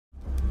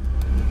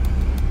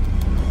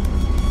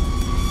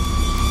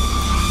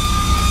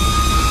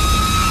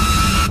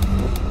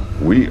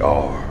We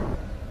are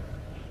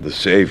the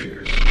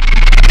saviors.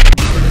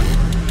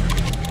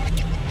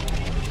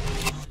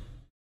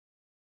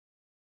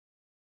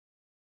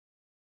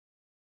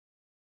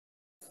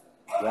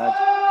 Red.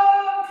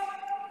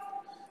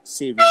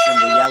 Saviors in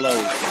the yellow.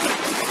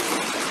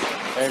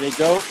 There they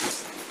go.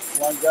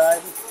 One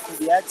guy to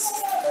the X,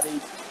 but he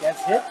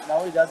gets hit.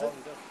 No, he doesn't.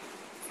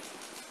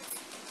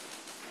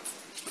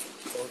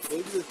 So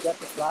Saviors get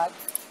the flag.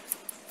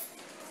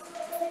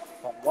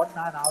 But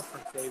 1-9 out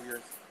from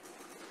Saviors.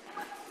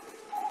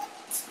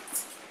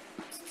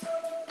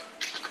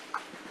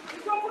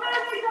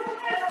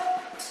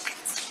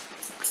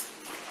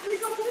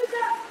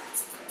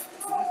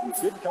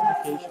 Good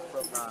communication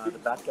from the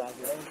bad guy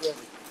here.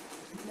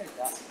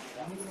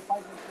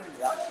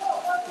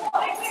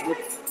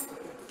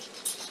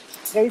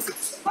 Hey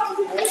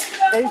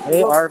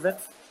Arvin.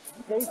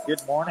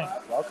 Good morning.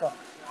 Welcome.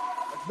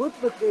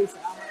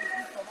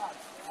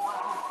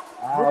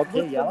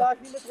 Okay, yellow.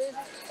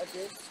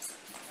 Okay.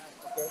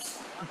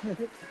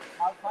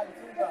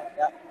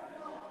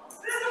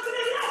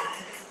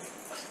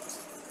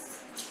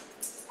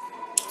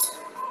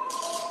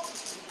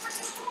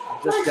 I'm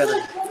just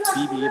getting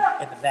BB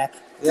in the neck.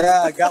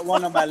 Yeah, I got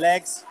one on my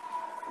legs.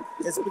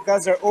 It's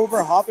because they're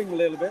over hopping a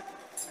little bit.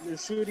 They're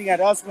shooting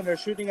at us when they're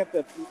shooting at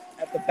the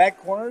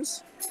back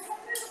corners.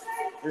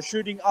 They're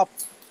shooting up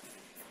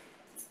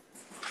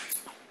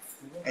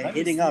and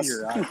hitting us.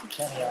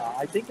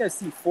 I think I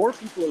see 4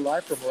 people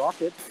alive from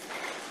Rocket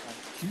and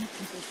 2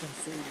 people from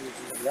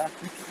Saviors. Yeah, 2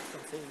 people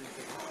from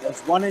Saviors.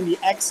 There's one in the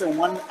X and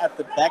one at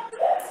the back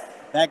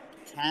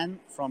can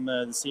from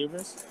the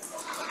Saviors.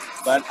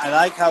 But I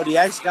like how the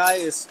X guy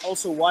is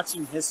also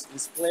watching his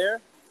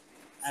player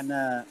and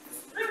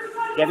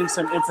getting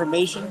some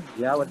information.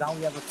 Yeah, but now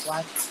we have a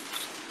flank.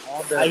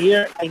 I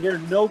hear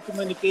no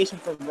communication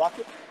from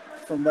Rocket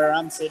from where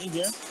I'm sitting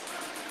here.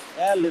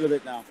 Yeah, a little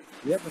bit now.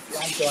 We have a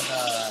flank on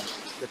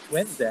the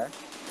twins there.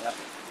 Yeah.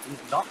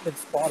 He's not been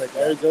spotted.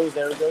 There he goes.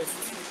 Yeah. Okay,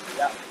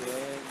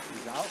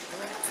 he's out.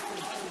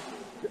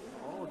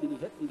 Oh, did he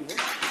hit?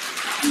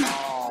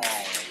 Oh,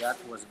 that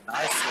was a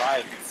nice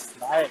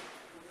slide.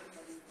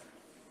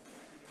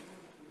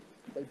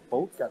 They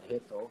both got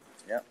hit though.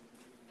 Yep.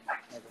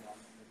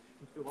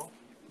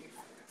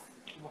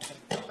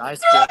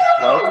 Nice game.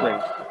 Well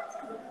played.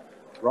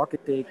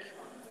 Rocket take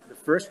the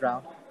first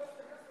round.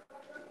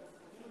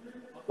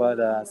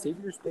 But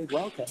Saviors played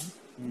well, Kenny.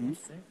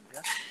 Mm-hmm.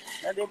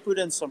 Yeah, they put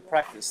in some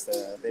practice.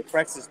 They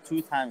practiced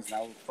 2 times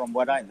now, from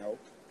what I know.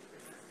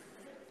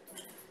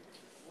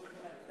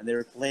 And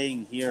they're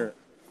playing here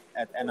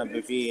at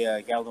NWB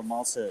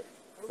Geldermalsen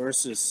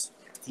versus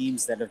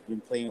teams that have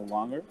been playing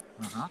longer.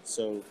 Uh-huh.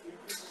 So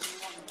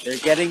they're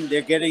getting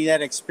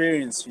that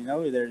experience, you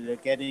know. They're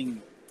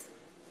getting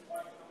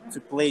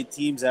to play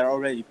teams that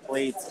already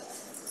played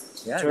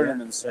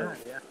tournaments. Yeah,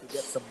 you have to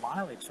get some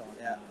mileage on.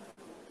 Yeah.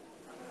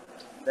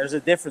 There's a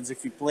difference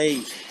if you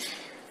play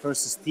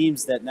versus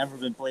teams that never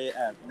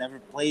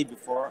played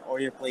before, or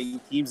you're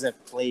playing teams that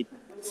played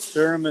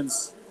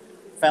tournaments,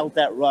 felt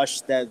that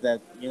rush,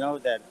 that you know,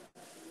 that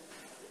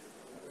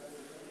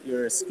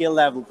your skill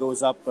level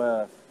goes up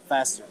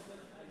faster.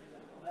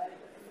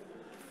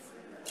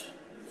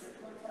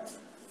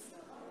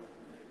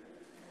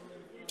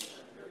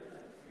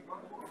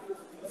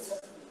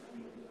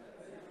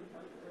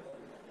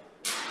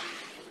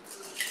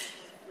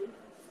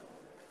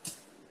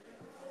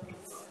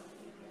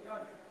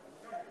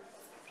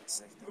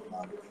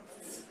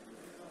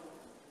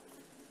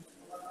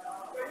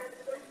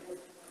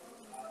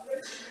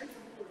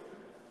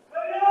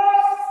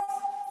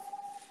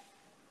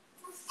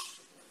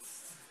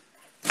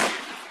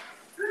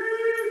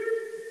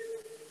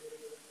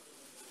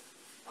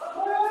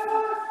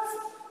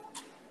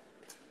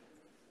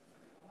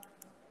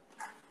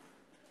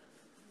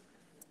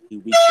 Here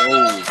we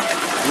go.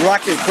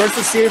 Rocket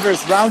versus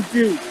Saviors, round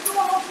 2.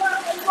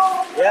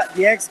 Yeah,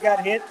 the X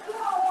got hit.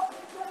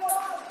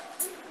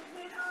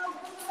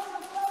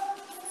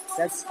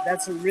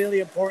 That's a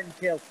really important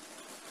kill.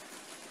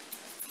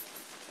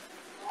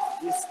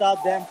 You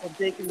stop them from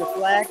taking the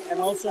flag and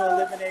also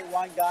eliminate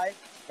one guy.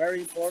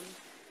 Very important.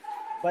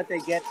 But they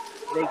get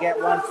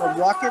one from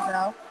Rocket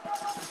now.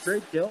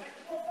 Great kill.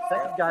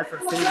 Second guy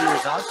from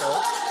Saviors out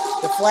though.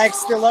 The flag's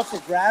still up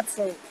for grabs,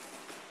 so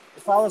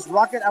if I was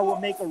Rocket, I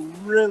would make a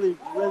really,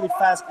 really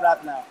fast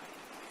grab now.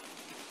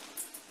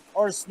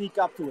 Or sneak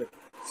up to it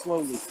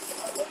slowly.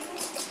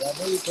 Yeah,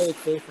 maybe play it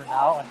safer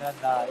now, and then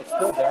it's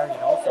still there, you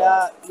know. So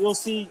yeah, you'll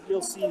see.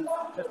 Just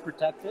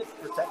protect it.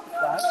 Protect the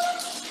flag.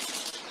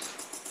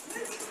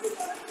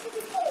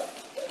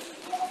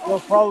 You'll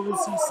probably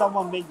see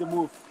someone make the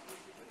move.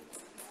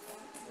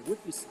 It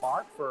would be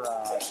smart for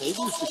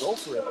Saviors to go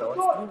for it, though.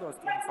 It's only those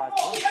 25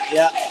 points.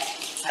 Yeah,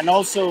 and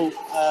also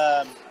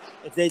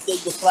if they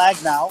take the flag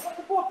now,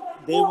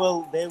 they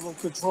will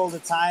control the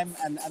time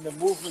and the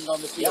movement on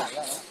the field.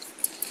 Yeah.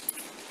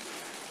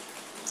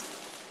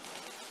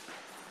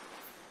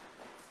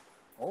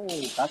 Oh,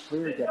 that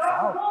player gets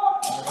out.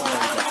 I don't know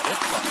where he gets hit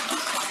from.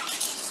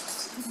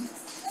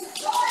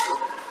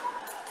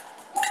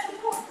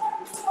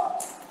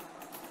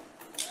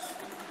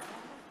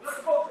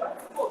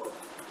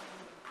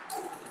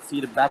 see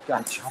the back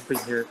guy jumping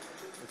here.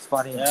 It's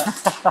funny. Yeah.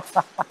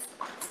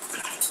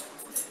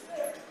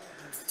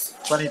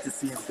 Funny to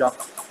see him jump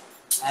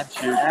and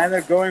shoot. And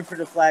they're going for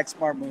the flag.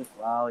 Smart move.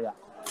 Wow, yeah.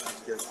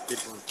 That's good. Good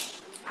move.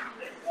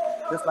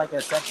 Just like I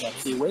said, man,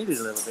 he waited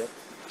a little bit.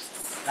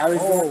 Now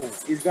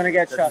he's going to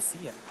get Does shot. he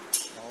see him?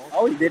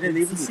 Oh, he didn't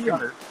even see him.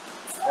 him.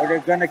 Or they're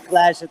going to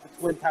clash at the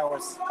Twin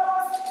Towers. It's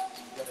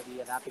going to be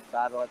an epic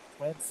battle at the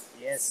Twins.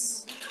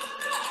 Yes.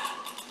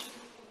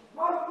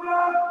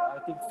 I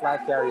think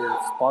flag carrier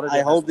spotted I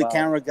him hope as the well.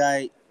 camera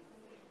guy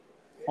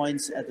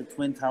points at the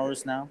Twin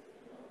Towers now.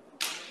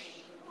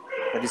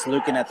 But he's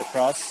looking at the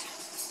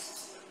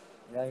cross.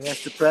 Yeah, he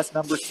has to press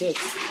number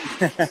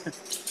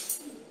 6.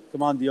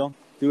 Come on, Dion.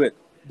 Do it.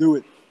 Do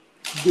it.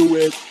 Do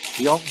it.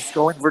 Dion's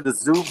going for the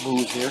zoom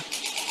move here.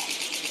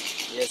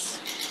 Yes.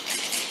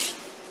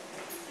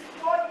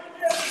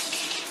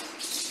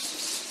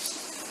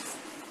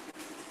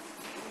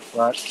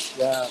 But,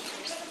 yeah,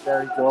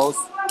 there he goes.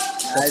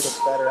 Nice.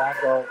 A better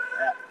angle.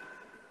 Yeah.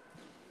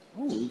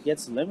 Oh, he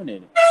gets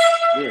eliminated.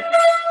 Good.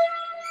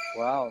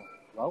 Wow.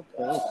 Well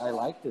played. I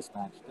like this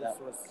match. This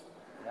was,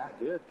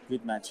 good.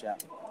 Good match, yeah.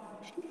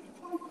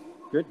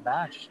 Good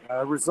match.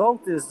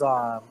 Result is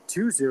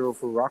 2-0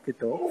 for Rocket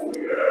though.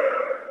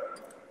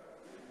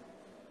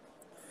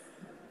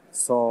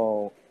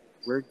 So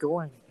we're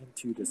going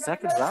into the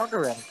second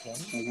rounder,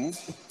 Anakin.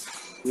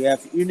 We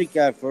have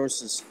Nk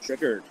versus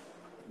Triggered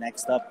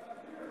next up.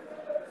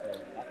 So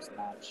next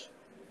match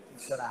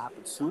is gonna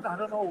happen soon. I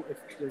don't know if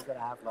they're gonna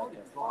have like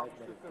a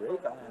 5-minute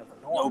break. I have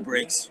no idea.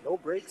 breaks. No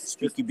breaks.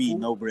 Speedqb,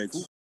 no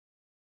breaks.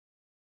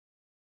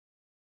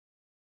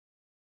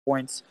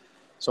 Points.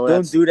 So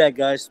don't do that,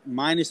 guys.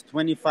 Minus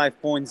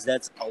 25 points.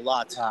 That's a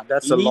lot.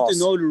 That's you a need loss. to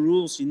know the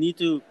rules. You need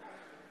to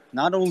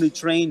not only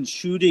train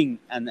shooting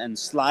and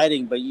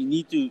sliding, but you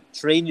need to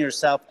train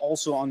yourself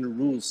also on the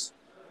rules.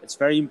 It's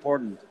very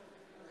important.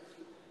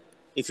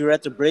 If you're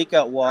at the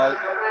breakout wall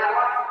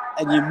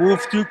and you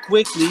move too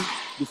quickly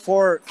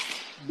before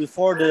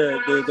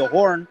the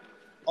horn,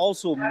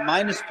 also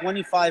minus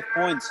 25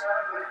 points.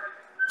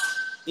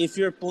 If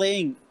you're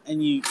playing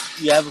and you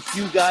have a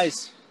few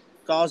guys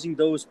causing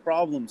those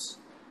problems,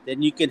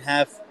 then you can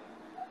have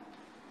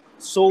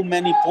so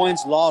many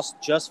points lost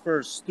just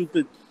for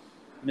stupid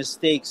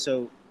mistakes.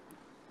 So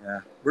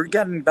yeah, we're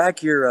getting back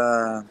here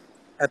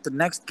at the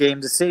next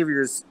game, the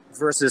Saviors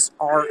versus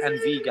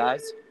R&V,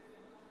 guys.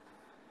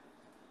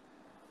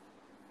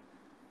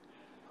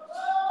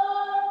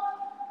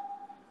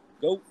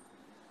 go.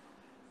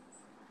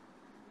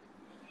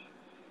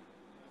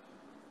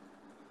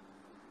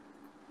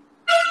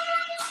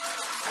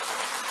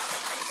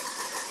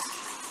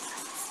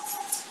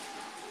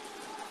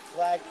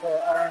 Flag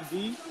for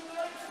R&B.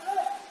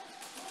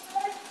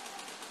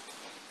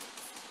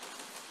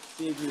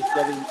 Savior's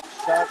getting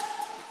shot.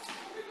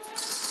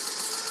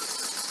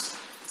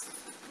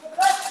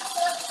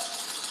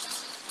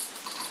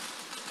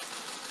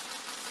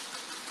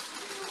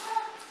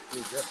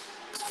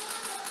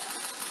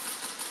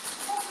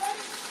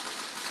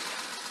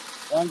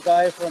 One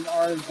guy from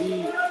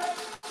R&B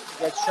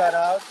gets shut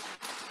out.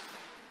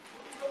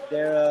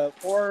 They're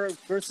 4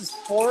 versus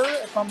 4,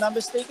 if I'm not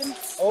mistaken.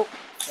 Oh,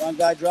 one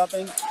guy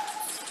dropping.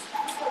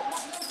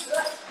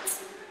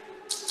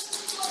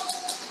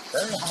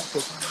 Very high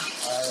picking.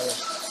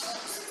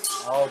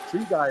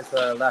 3 guys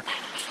left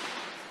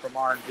from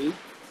R&B.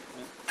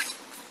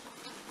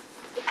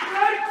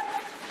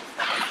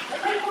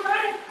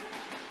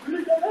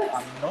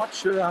 I'm not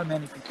sure how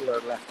many people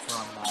are left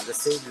from the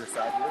Savior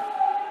side here.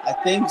 I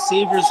think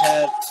Saviors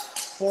have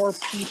 4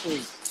 people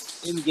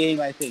in game,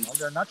 I think. Well,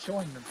 they're not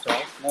showing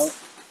themselves. No.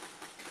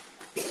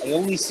 I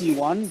only see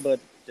one, but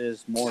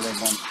there's more than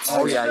one.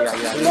 Oh, yeah.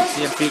 You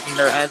see them peeking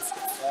their heads.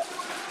 Yeah.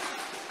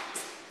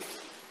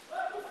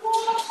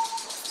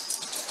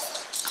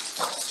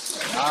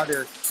 Now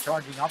they're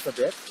charging up a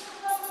bit.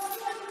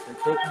 They're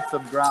taking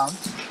some ground.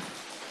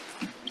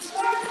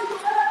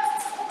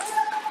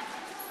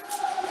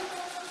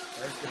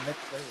 There's the mid.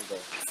 There we go.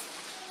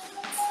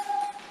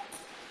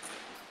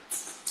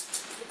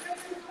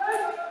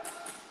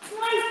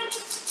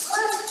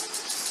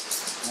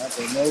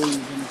 They know he's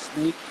going to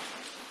sneak.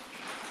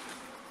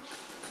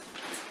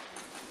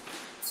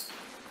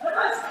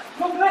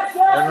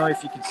 I don't know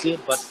if you can see it,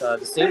 but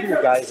the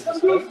Savior guy is in the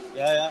smoke.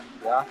 Yeah.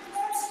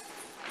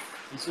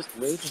 He's just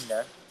waiting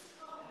there.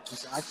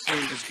 He's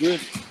actually good.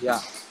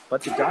 Yeah.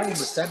 But the guy in the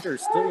center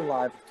is still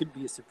alive. It could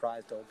be a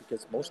surprise though,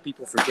 because most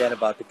people forget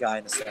about the guy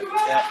in the center.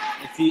 Yeah.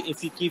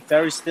 If you keep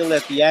very still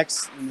at the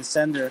X in the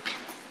center,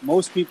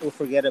 most people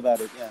forget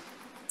about it. Yeah.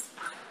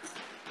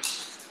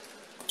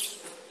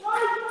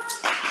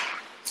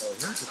 So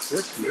here's a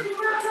push here.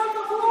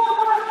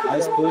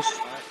 Nice push.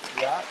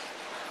 Yeah.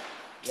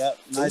 Yeah.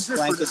 Nice Danger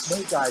flank. for the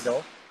snake guy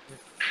though.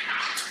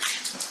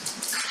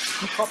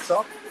 He pops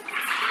up.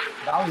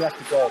 Now he has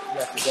to go.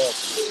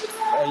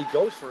 Yeah, he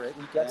goes for it.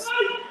 He gets.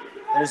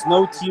 There's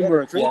no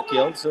teamwork yet.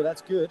 Killed, so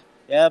that's good.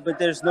 Yeah, but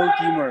there's no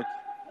teamwork.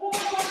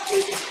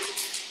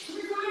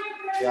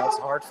 Yeah, it's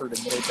hard for the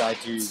middle guy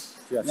to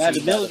have Yeah, the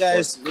seen middle that, guy of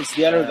is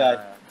the other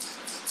guy.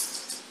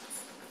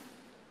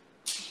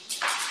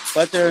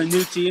 But they're a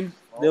new team.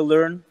 They'll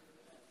learn.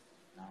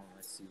 Now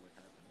let's see what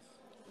happens.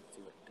 Let's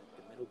see what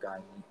the middle guy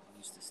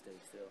needs to stay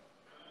still.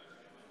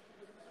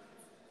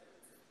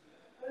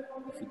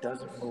 If he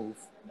doesn't move,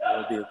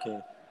 it'll be okay.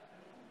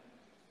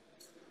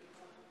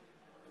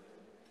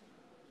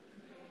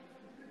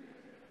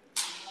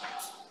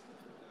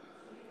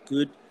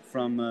 Good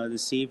from the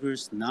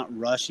Sabres, not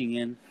rushing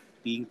in,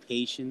 being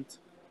patient.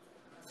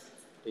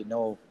 They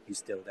know he's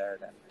still there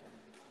then.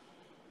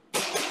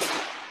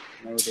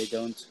 No, they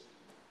don't.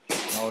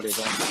 No, they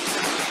don't.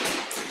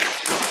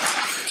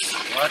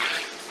 What?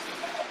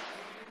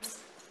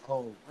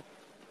 Oh, what?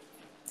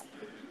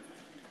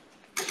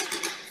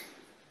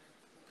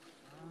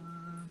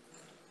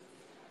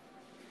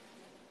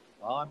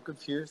 Well, I'm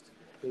confused.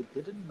 They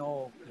didn't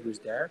know he was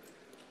there,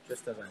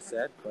 just as I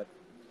said, but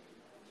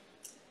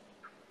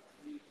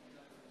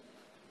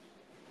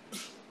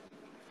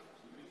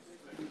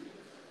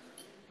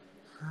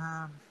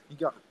he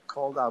got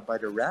called out by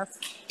the ref,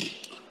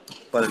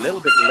 but a little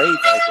bit late,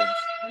 I think.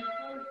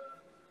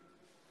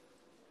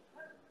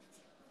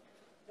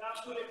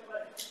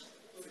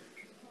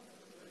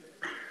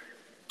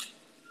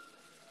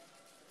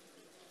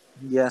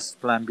 Yes,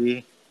 plan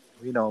B.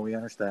 We know, we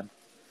understand.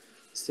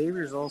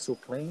 Sabres also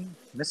playing.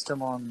 Missed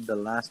them on the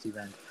last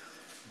event.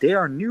 They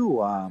are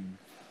new,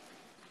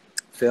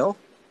 Phil.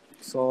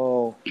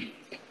 So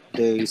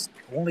they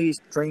only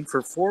trained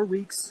for 4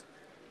 weeks.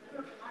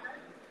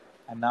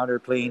 And now they're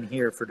playing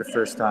here for the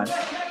first time.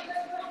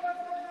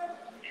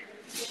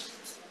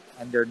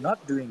 And they're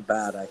not doing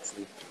bad,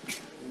 actually.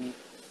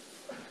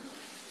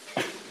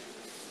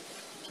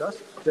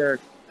 Just their...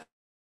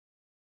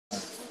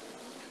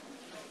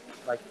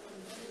 like...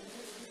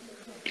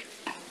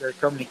 their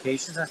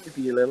communications has to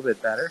be a little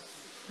bit better.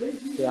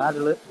 They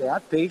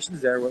had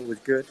patience there, what was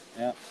good.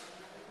 Yeah.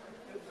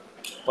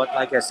 But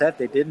like I said,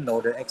 they didn't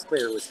know the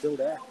ex-player was still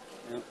there.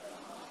 Yeah.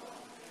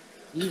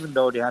 Even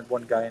though they had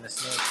one guy in a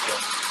snake.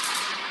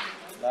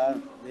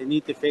 So. They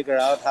need to figure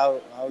out how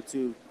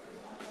to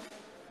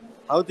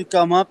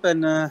come up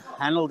and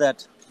handle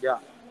that. Yeah,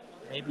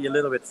 maybe a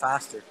little bit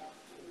faster.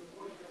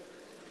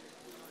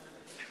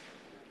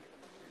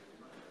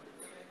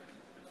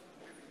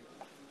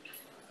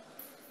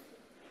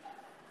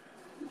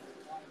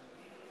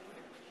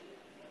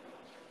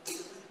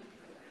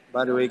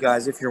 By the way,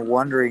 guys, if you're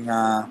wondering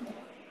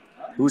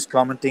who's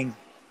commenting,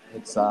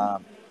 it's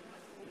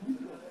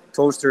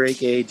Toaster,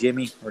 aka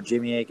Jimmy, or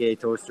Jimmy, aka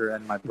Toaster,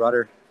 and my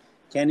brother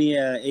Kenny,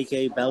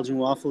 aka Belgian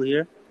Waffle,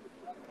 here,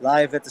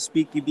 live at the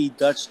Speedqb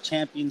Dutch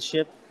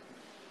Championship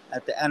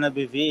at the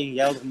NABV in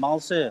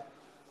Geldermalsen.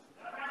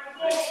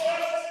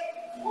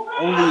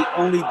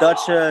 Only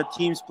Dutch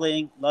teams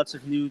playing. Lots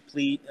of new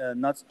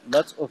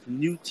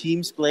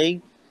teams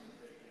playing.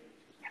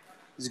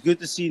 It's good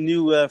to see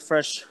new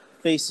fresh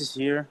faces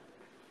here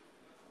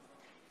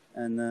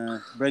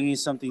and bringing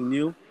something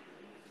new.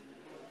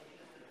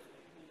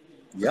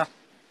 Yeah.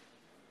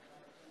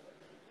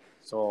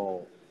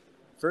 So,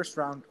 first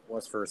round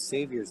was for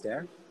Saviors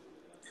there.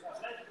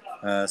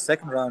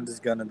 Second round is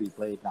gonna be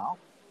played now.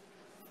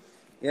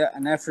 Yeah,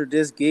 and after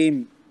this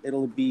game,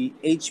 it'll be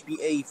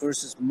HBA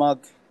versus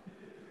Mug.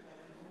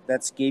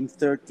 That's game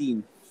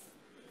 13.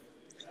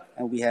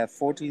 And we have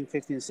 14,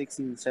 15,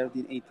 16,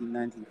 17, 18,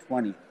 19,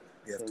 20.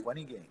 We have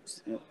 20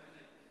 games. Yeah.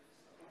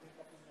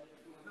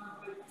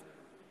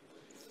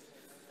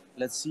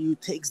 Let's see who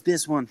takes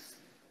this one.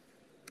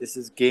 This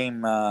is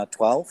game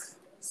 12.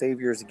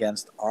 Saviors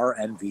against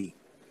RNV.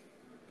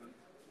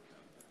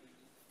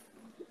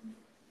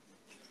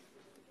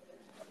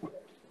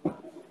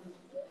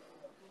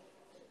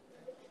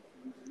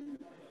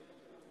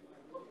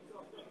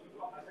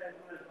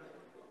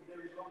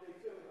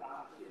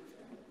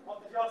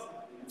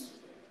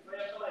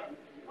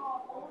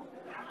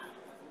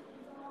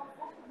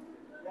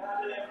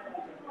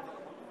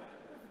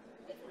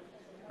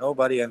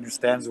 Nobody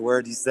understands a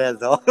word he says,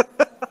 though.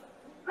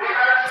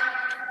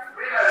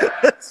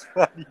 That's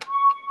funny.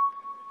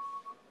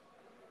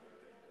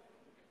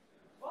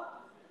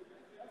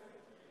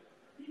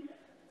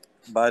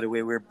 By the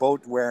way, we're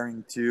both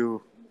wearing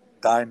two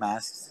dye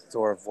masks,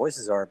 so our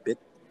voices are a bit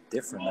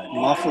different.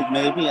 Muffled,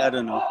 maybe? I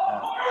don't know.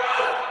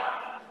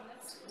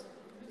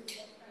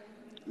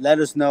 Let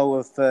us know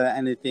if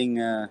anything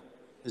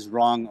is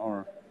wrong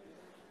or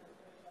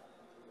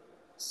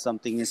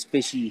something is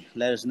fishy.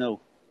 Let us know.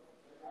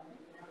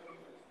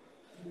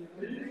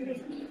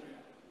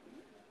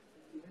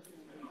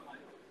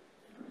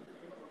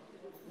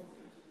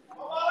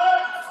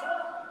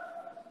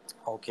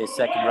 Okay,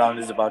 second round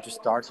is about to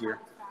start here.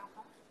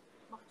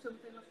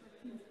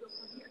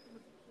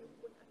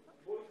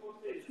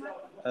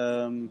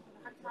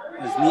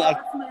 Is niet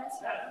echt...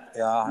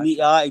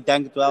 Ja, ik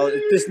denk het wel.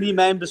 Het is niet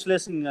mijn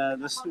beslissing.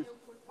 Dus...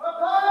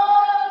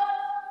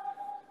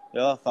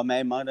 Ja, van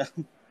mij maar. Ik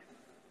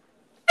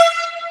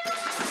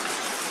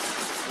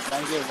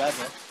ben weer weg,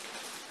 hè.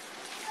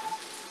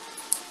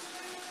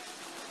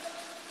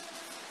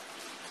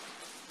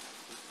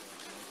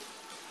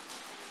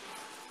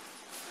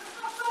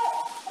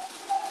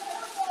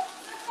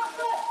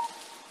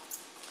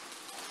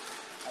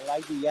 I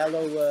the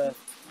yellow,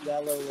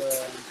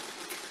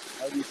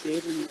 how do you say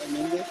it in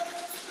English?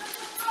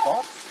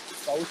 Socks?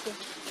 Sauce?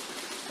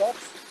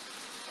 Socks?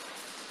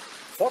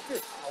 Soccer?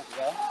 Oh,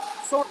 yeah.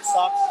 Socks.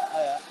 Socks. Oh,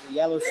 yeah. The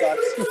yellow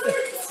socks.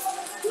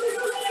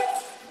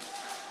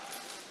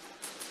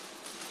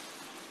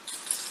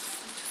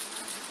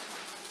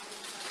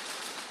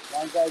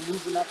 One guy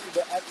moving up to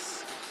the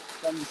X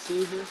from the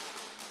Saviors.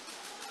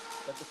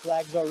 But the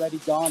flag's already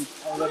gone.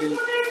 Already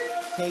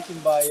taken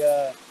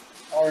by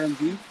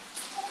R&B.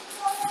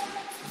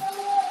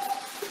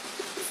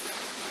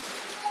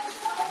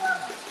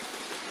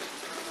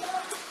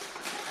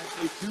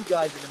 Actually, two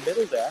guys in the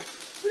middle there.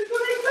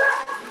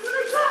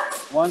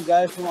 One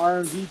guy from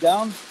R&B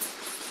down.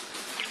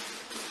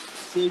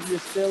 Savior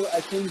still,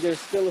 I think they're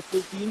still a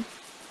full team.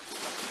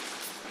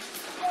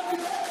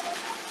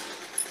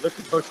 Look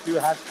at those two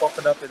hats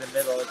popping up in the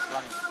middle. It's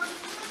funny.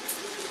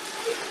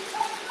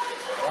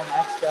 One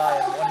X guy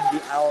and one in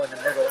the owl in the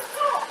middle.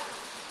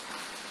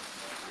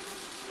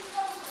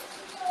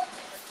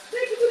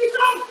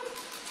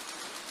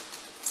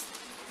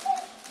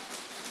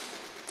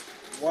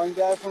 One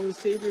guy from the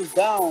Saviors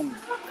down.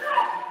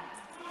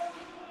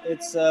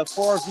 It's 4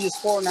 vs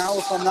 4 now,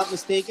 if I'm not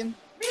mistaken.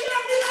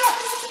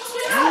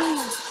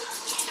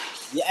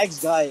 The X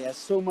guy has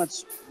so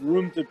much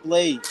room to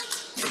play.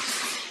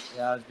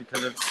 Yeah, it's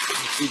because of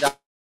you see that.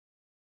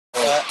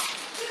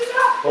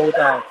 Both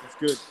out. It's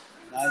good.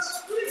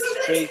 Nice. It's a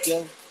trade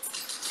kill.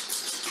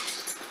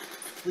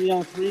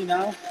 3-on-3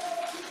 now.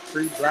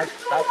 Three back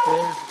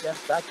players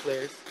against back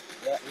players.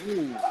 Yeah.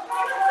 Ooh.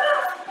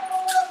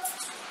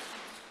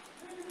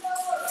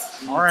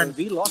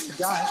 R&B lost the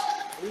guy.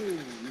 Ooh,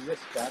 you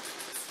risked that.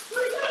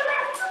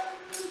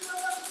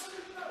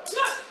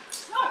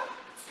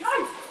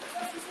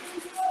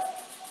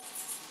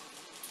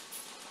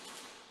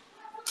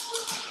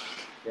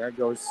 There it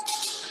goes.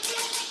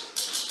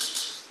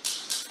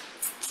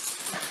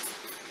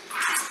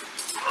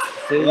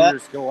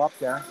 Saviors go up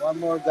there. One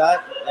more guy.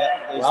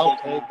 Yeah, Well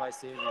played by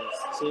Saviors.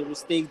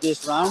 Saviors take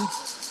this round. I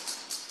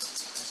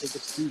think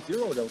it's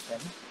 2-0 though,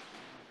 Kenny.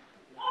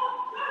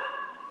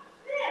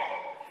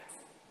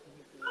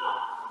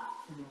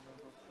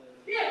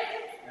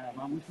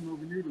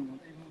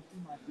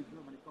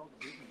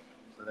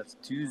 So that's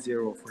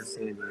 2-0 for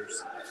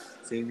Saviors.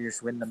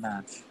 Saviors win the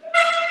match.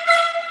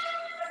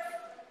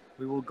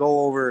 We will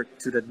go over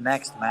to the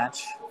next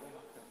match.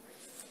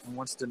 And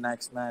what's the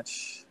next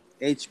match?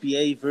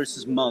 HBA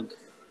versus Mug.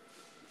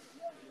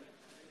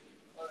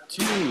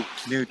 Two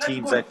new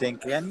teams, I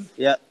think, Kenny.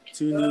 Yeah,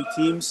 2 new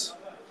teams.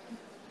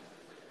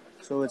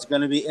 So it's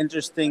going to be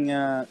interesting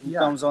who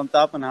comes on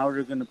top and how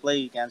they're going to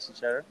play against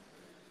each other.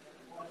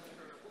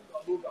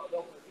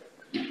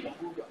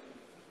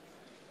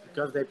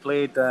 Because they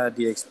played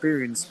the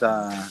experienced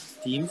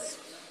teams,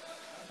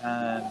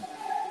 and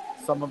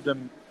some of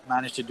them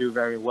managed to do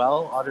very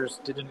well. Others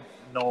didn't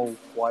know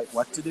quite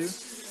what to do.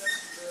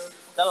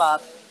 A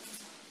lot.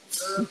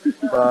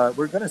 But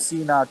we're going to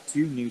see now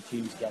 2 new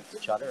teams against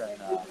each other, and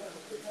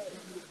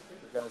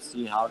we're going to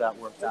see how that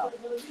works out.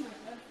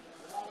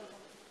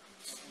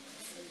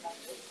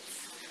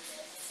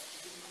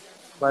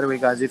 By the way,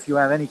 guys, if you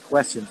have any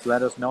questions,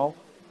 let us know.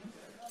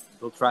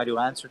 We'll try to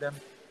answer them.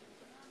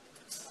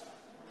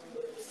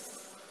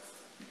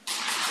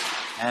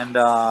 And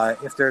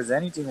if there's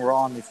anything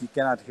wrong, if you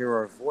cannot hear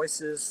our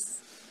voices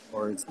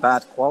or it's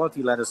bad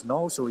quality, let us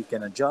know so we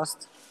can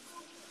adjust.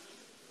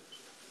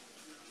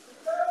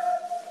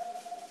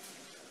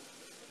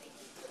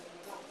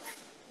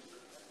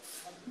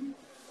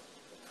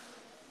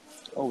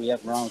 Oh, we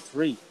have round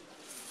 3.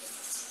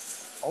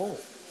 Oh,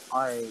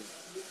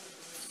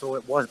 so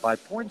it was by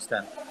points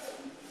then.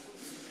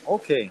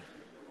 Okay.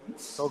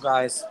 So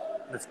guys,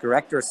 let's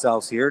correct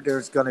ourselves here.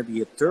 There's going to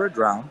be a third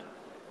round.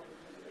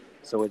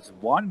 So it's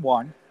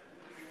 1-1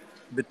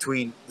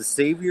 between the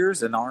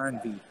Saviors and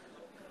R&B.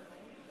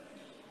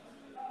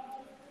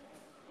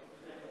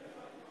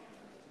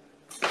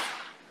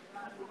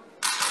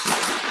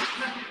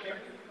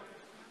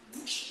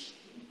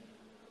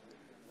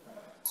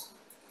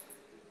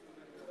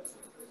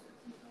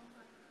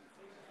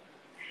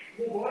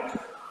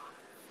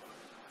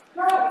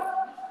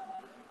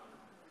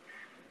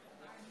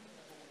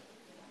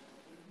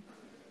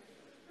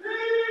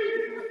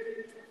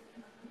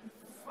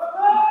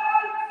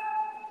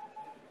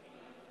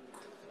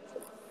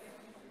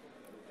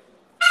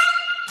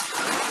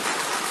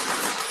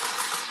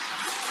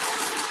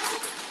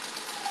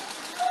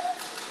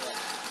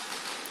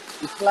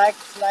 Flag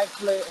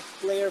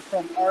player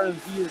from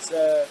R&B is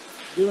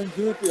doing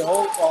good the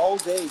whole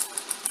day.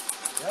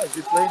 Yeah,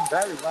 he's playing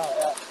very well.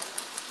 Yeah.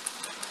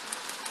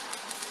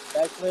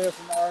 Flag player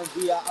from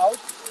R&B are out.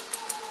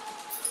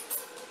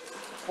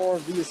 4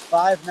 vs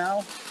 5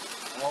 now.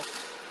 Well,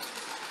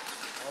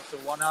 also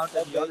one out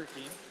on the other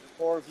team.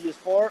 4 vs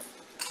 4.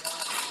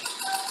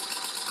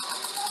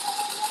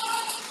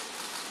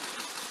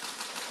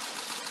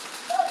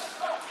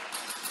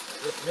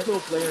 This middle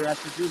player has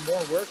to do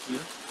more work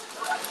here.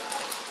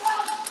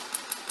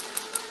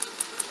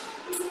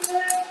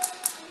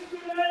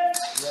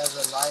 He has a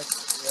light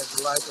There's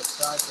the light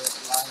outside there.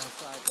 Line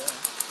outside there.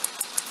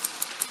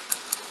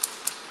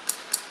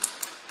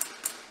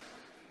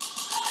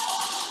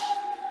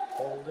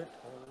 Hold it,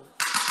 hold it.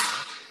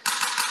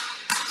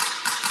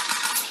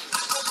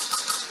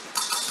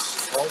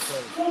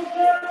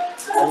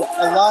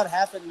 A lot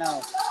happened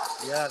now.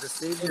 Yeah, the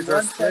Saviors In are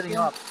 1 splitting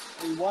second, up.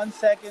 in 1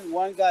 second,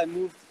 one guy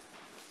moved,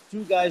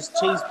 two guys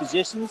changed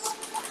positions.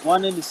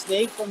 One in the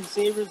snake from the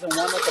Sabres and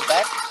one at the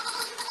back.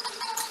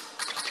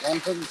 One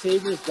from the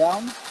Sabres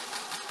down.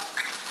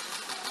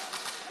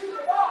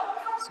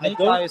 Snake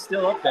guy is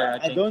still up there, I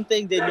think. I don't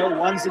think they know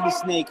one's in the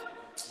snake.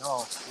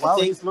 No. Well,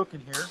 he's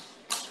looking here.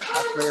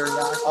 That's where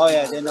Oh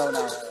yeah, they know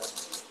now.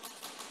 He's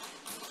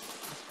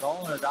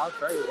calling it out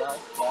very well.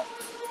 But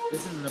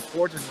this is an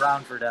important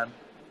round for them.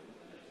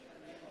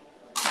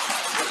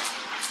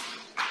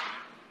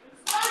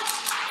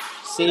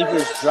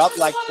 Sabres dropped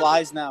like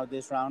flies now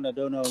this round. I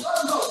don't know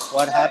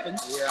what happened.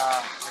 Yeah,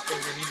 I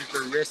think they needed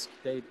the risk.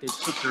 They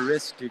took the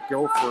risk to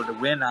go for the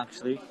win,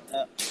 actually.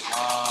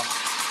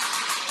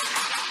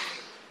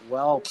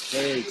 Well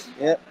played.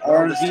 Yep,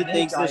 RNG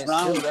takes this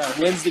round,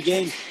 wins the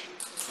game.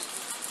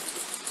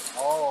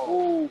 Oh.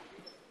 Ooh.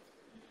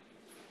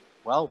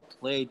 Well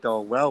played,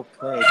 though. Well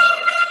played.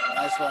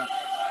 Nice one.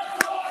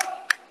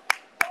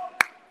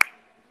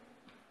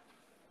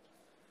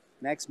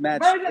 Next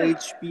match,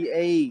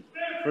 HBA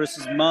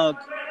versus Mug.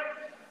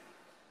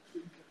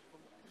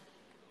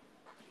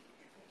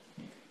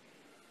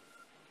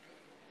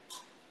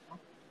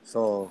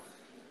 So,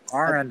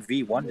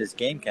 RNV won this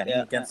game, Kenny,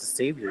 against the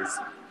Saviors.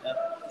 Yeah.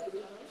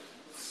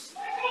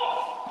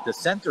 The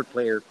center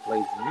player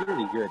plays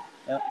really good.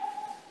 Yeah.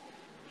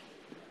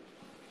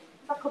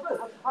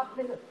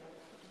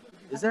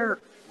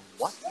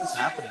 What is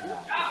happening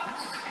now?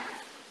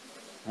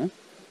 Huh?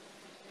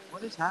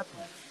 What is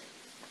happening?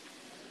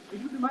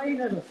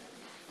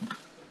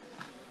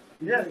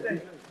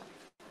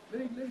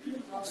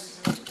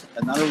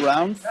 Another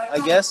round, I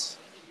guess.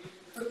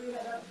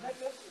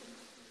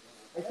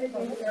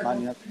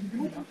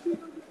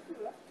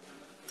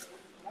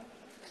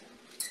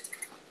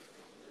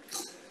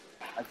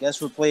 I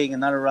guess we're playing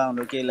another round.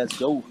 Okay, let's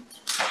go.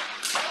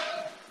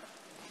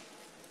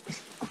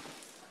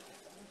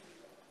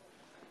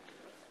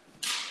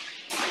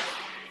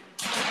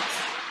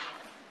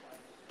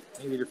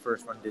 Maybe the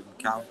first one didn't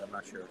count, I'm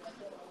not sure.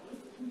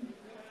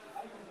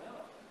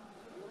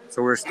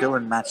 So we're still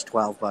in match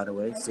 12, by the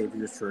way.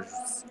 Saviors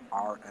versus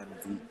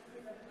RNV.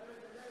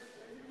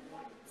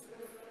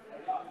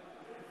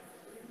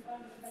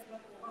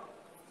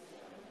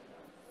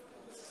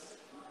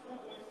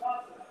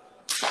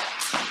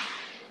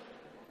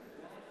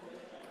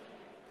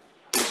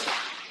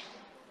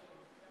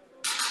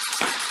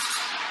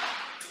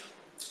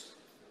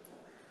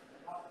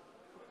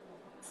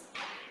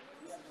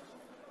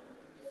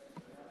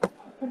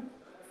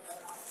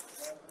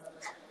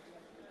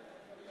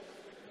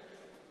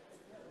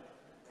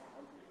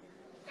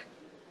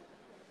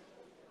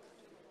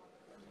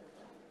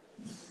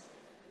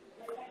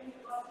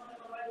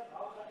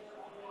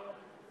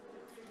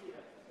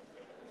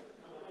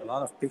 A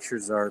lot of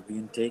pictures are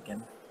being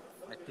taken.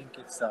 I think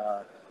it's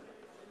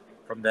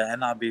from the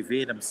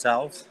NABV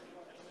themselves.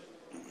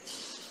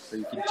 So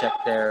you can check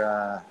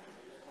their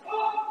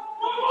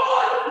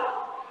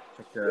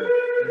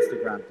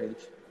Instagram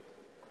page.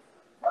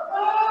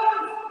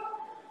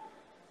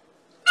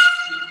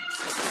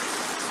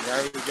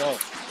 There you go.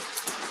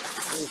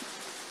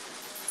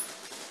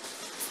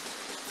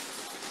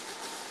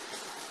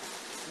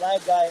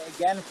 Flag guy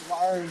again from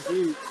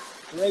RNG.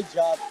 Great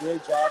job,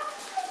 great job.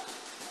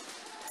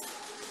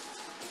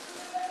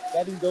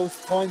 Getting those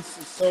points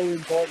is so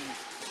important.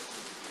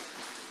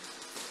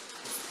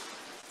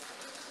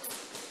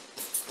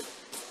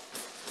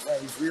 Yeah,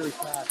 he's really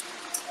fast.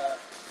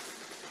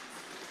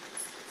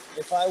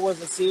 If I was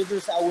the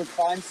Sabres, I would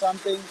find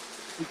something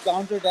to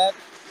counter that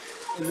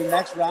in the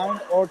next round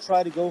or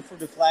try to go for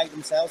the flag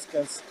themselves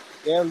because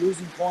they are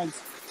losing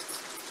points.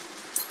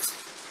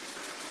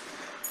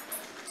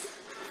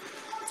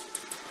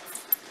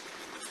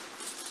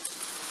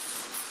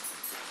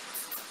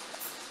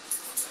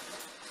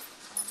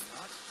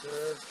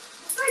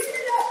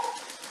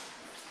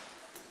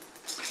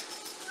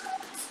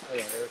 Oh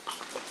yeah, there's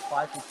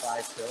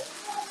 5-5 still.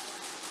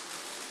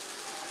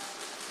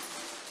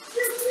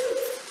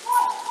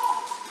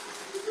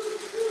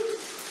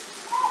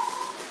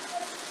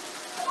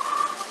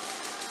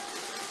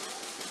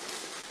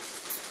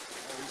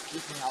 Oh, he's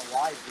keeping out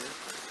wide here.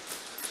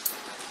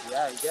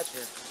 Yeah, he gets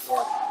here.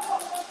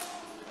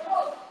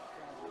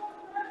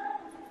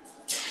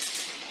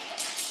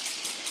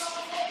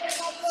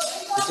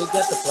 Did they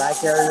get the flag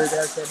carrier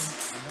there, Kenny?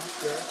 I'm not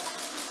sure.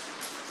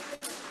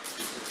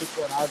 They took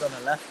one out on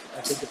the left.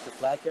 I think it's the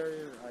flag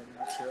carrier. I'm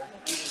not sure.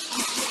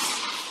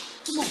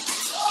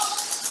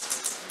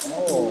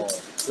 Oh,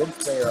 good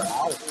player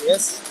out.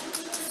 Yes.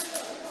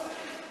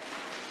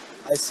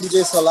 I see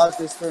this a lot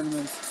this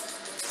tournament.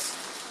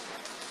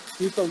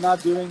 People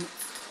not doing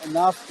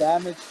enough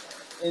damage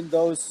in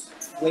those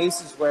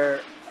places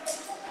where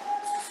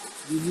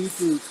you need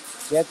to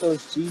get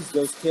those Gs,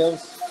 those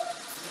kills.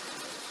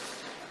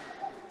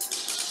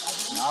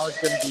 Now it's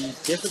going to be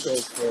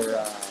difficult for,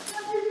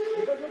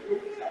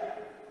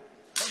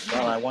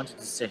 well, I wanted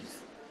to say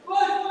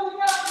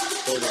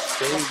for the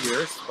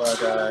Saviors, but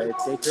if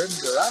they turn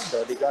it around,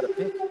 though, they got to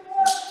pick.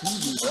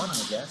 It's 2v1,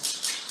 I guess.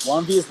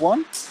 1v1?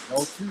 No,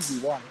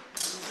 2v1.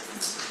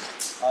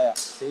 Oh, yeah.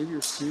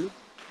 Saviors 2,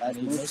 and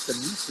he makes the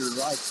meter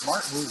right.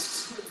 Smart move.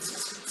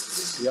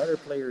 The other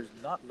player is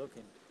not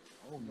looking.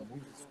 Oh, he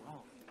moved as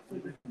well.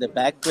 The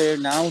back player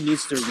now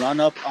needs to run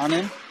up on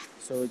him,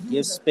 so it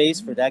gives space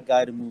for that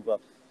guy to move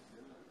up.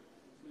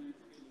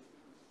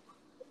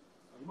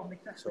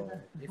 So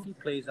if he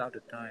plays out the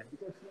time,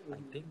 I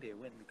think they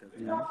win because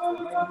they have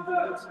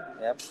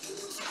Yep.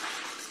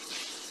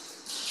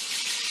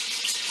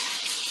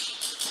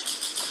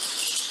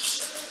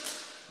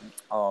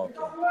 Oh,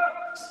 okay.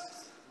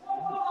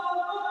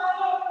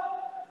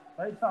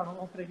 Wij staan dan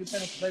ongeveer de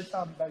penalty, wij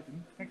staan buiten.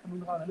 Niet gek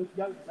genoeg gaan en lukt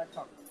juist bij het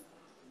zak.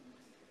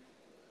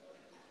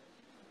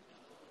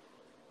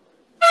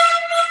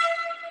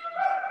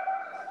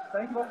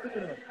 Denk je wat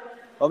kunnen we?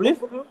 Wat blieft?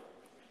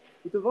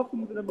 Moeten wachten,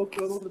 moeten we ook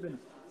nog naar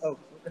binnen. Oh.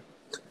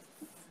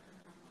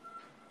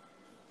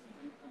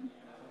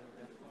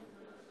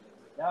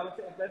 Ja,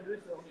 ik blijf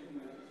rustig.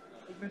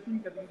 Ik ben 10,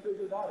 ik heb niet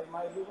zoveel dadelijk,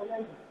 maar ik wil wel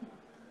even.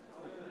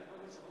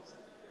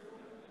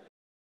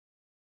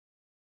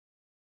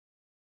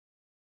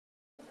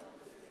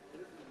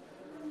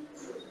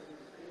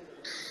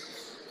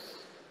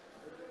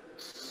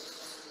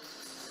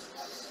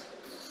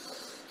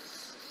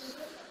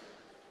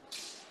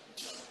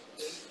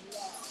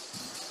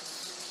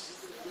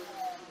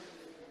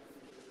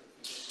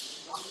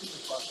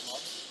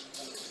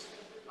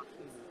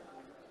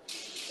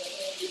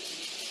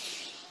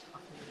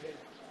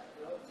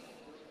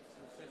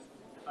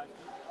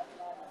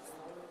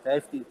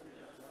 Safety.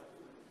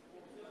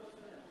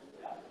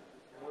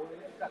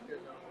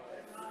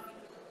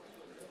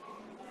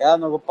 Ja,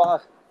 nog een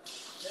paar.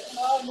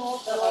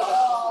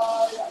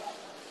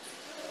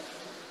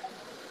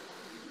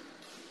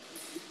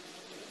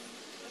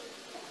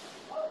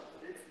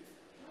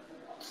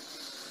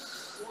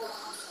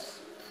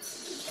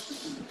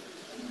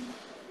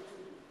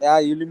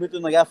 Ja, jullie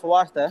moeten nog even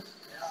wachten, hè?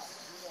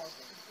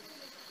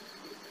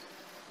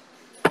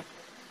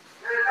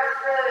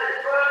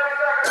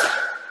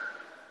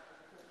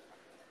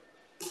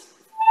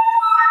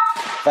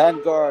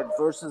 Vanguard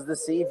versus the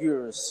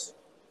Saviors.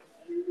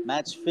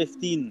 Match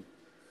 15.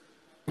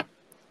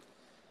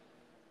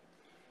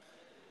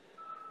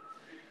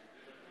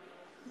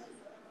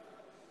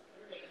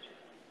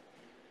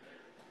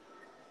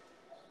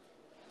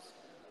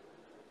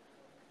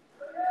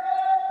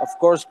 Of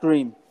course,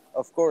 Cream.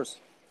 Of course.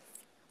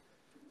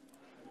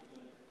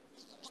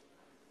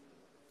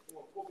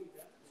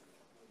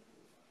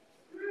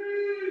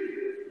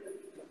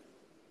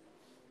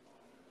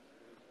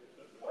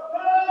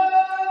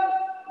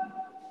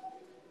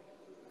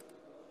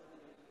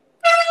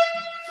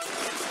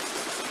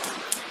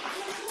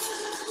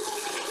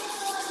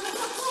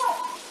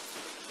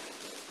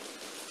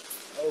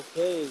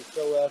 Okay,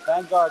 so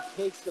Vanguard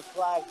takes the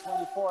flag,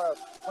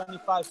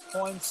 25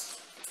 points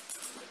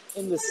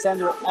in the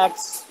center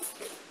X.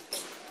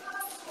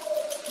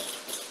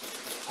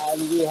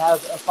 And we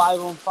have a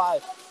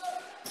 5-on-5.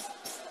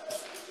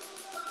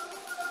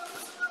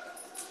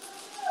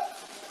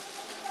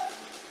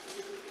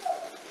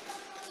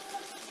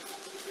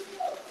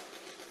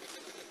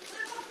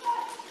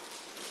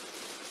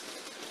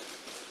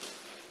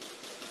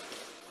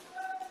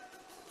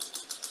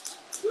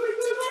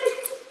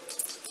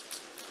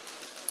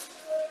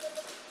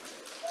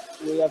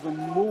 We have a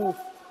move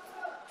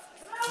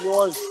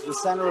towards the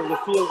center of the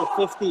field, the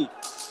 50,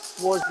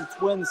 towards the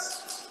Twins.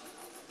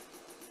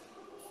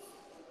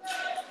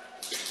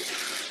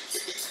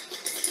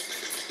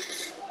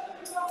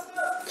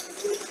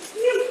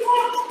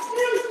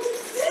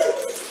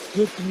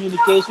 Good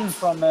communication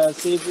from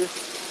Saviors.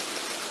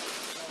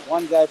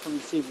 One guy from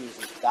the Saviors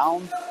is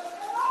down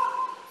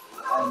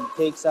and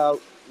takes out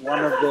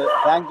one of the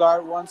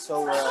Vanguard ones,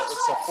 so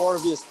it's a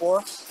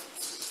 4v4.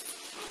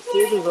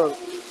 Saviors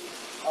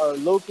are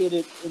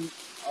located in,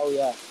 oh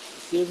yeah,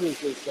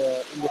 Saviors is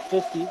in the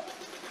 50,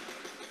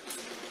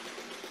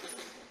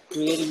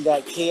 creating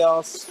that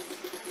chaos.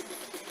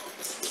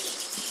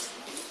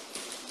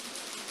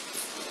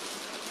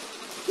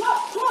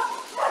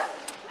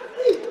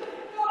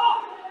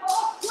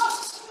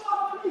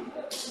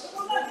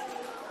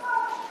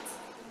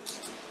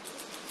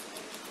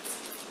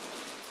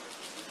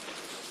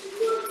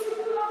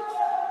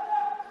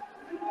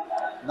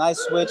 Nice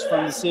switch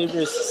from the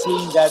Saviors,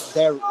 seeing that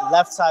their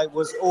left side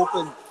was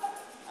open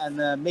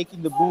and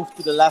making the move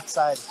to the left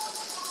side.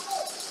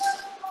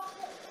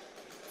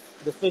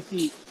 The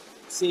 50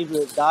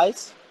 Savior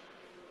dies.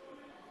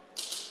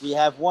 We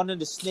have one in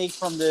the snake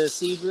from the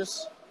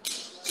Saviors.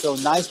 So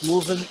nice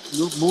movement.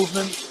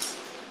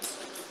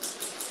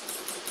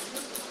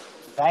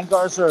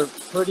 Vanguards are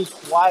pretty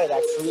quiet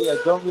actually. I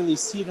don't really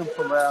see them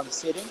from where I'm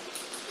sitting.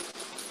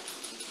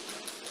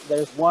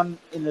 There's one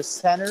in the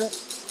center.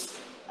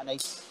 And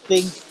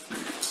think.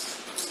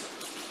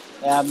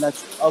 Yeah, I'm not.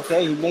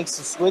 Okay, he makes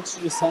the switch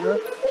to the center.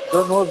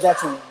 Don't know if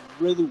that's a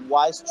really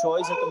wise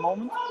choice at the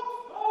moment.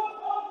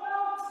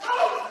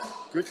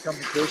 Good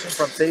communication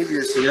from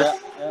Saviors here. Yeah,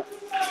 yeah.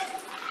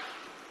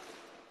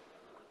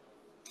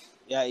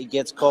 Yeah, he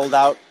gets called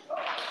out.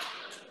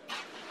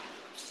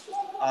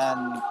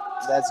 And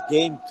that's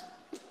game.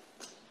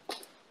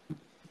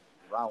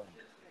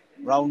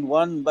 Round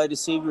one by the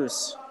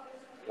Saviors.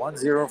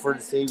 1-0 for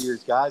the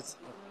Saviors, guys.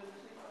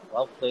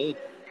 Well played.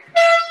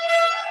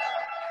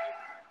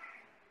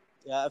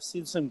 Yeah, I've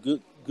seen some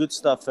good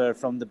stuff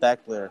from the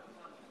back player.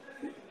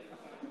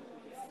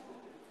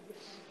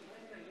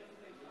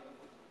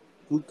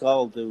 Good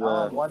call to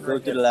go to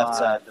the left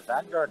side. The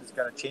Vanguard is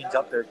going to change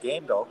up their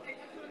game, though.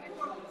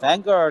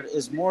 Vanguard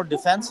is more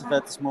defensive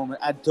at this moment.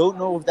 I don't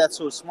know if that's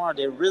so smart.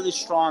 They're really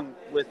strong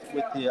with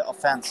the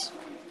offense.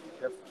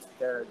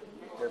 Their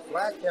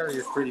flag carrier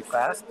is pretty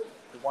fast.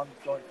 The one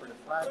going for the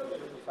flag is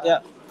really fast. Yeah,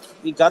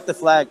 he got the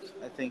flag,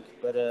 I think.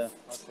 But okay.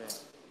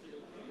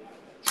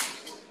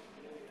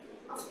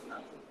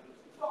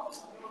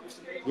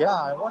 Yeah,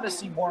 I want to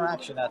see more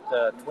action at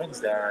the Twins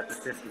there at the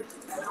 50.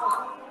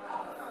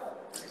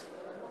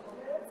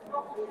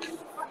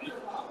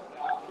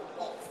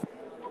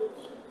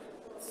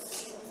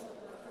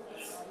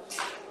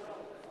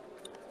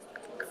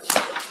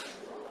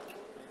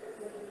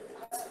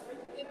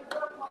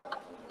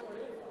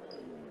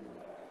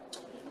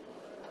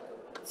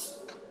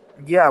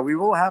 Yeah, we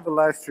will have a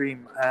live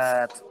stream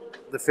at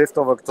the 5th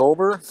of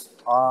October.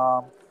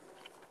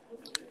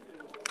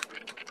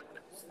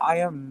 I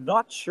am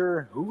not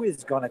sure who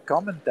is going to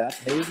comment that.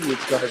 Maybe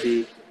it's going to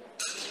be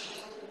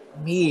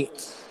me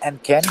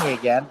and Kenny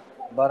again,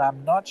 but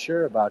I'm not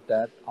sure about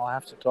that. I'll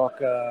have to talk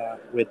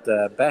with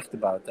Becht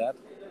about that.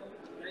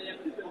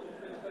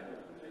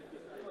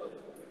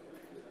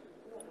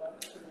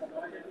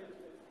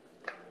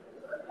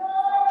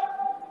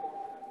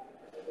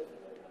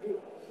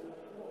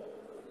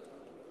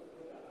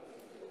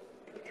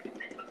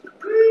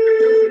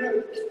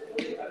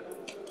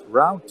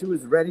 Round 2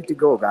 is ready to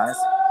go, guys.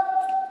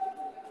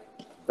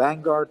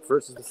 Vanguard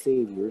versus the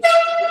Saviors.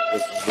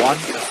 It's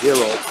 1-0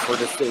 for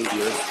the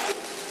Saviors.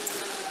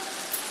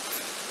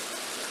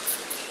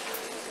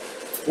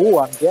 Oh,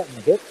 I'm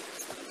getting hit.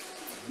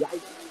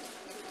 Yikes.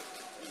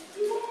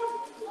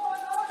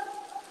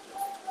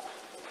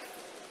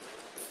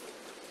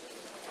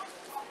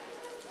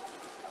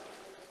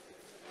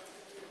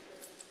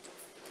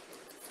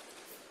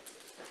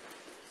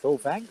 So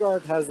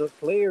Vanguard has a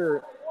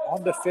player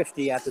on the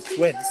 50 at the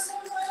Twins.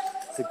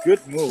 It's a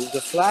good move.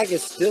 The flag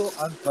is still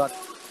untouched.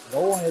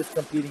 No one is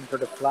competing for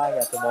the flag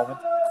at the moment.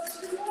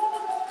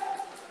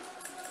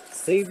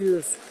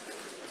 Saviors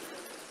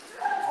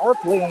are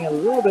playing a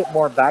little bit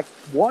more back.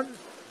 One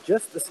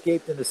just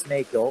escaped in the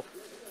snake though.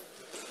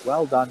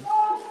 Well done.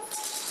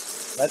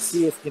 Let's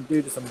see if he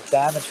can do some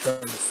damage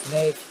from the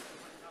snake.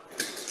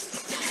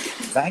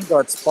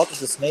 Vanguard spotted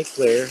the snake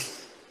player.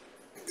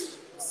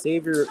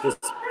 Savior is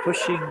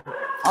pushing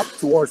up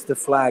towards the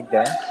flag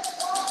there.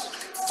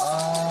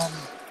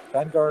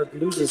 Vanguard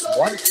loses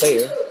one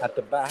player at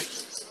the back.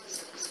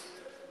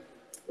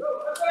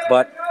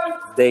 But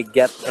they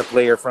get a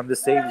player from the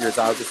Saviors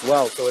out as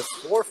well. So it's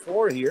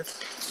 4-4 here.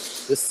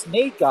 The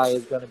snake guy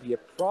is going to be a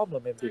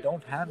problem if they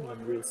don't handle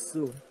him real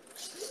soon.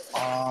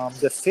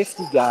 The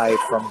 50 guy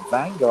from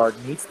Vanguard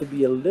needs to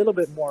be a little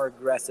bit more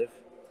aggressive.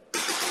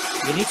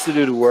 He needs to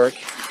do the work.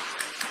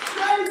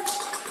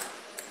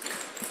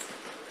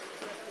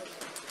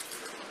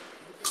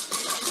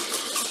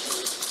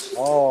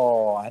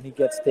 Oh, and he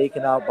gets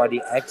taken out by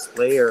the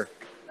X-player.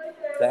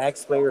 The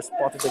X-player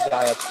spotted the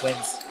guy at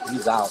Twins.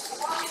 He's out.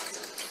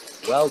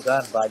 Well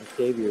done by the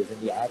Saviors in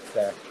the X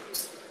there.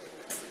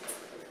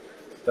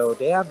 So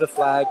they have the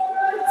flag,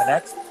 an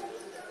X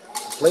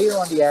player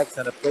on the X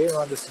and a player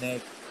on the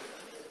snake.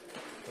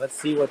 Let's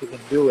see what they can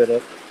do with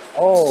it.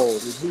 Oh,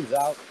 he moves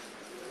out.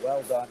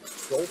 Well done.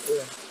 Go for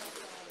him.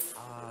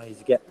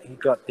 He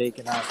got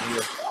taken out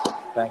here.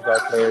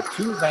 Vanguard player,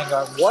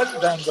 one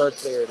Vanguard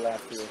player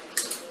left here.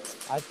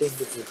 I think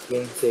this is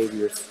game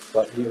Saviors,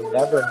 but you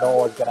never know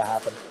what's gonna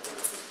happen.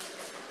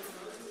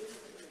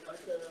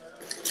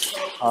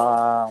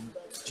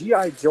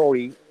 G.I.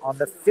 Joey, on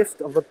the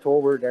 5th of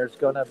October, there's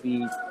gonna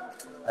be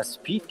a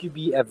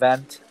Speedqb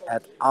event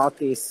at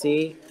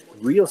ATC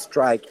Real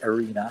Strike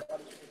Arena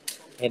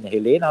in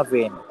Helena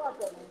Veen.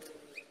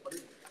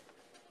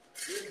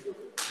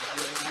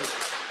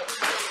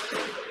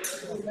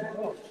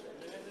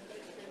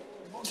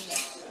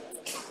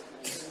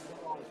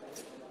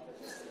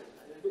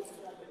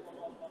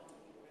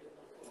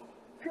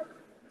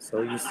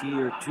 So you see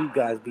your two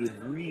guys being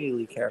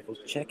really careful,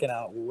 checking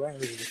out where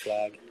is the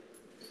flag.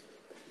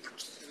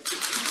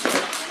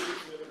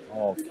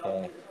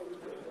 Okay.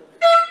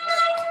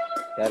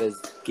 That is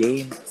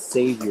game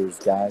Saviors,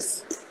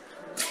 guys.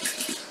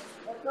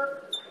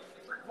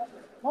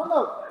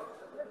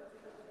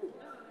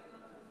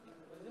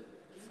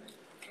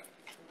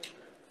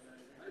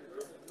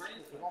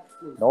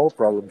 No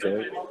problem,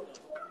 Jerry.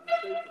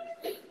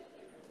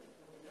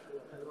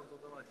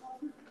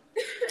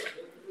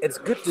 it's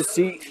good to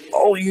see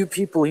all you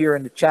people here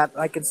in the chat.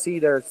 I can see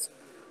there's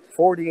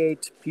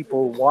 48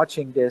 people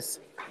watching this,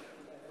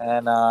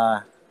 and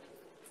I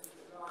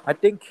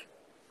think,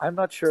 I'm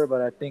not sure,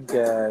 but I think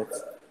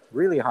it's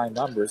really high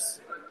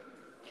numbers.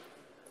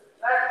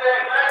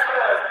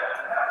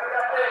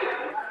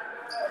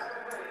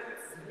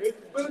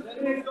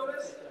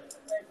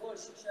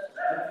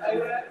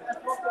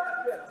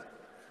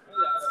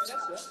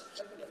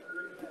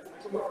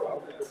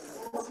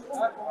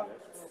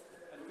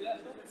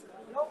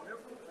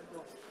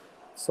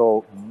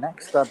 So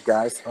next up,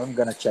 guys, I'm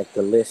gonna check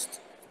the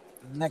list.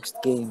 Next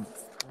game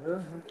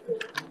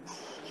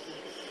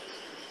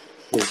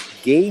is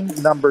game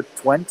number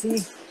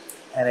 20,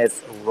 and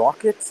it's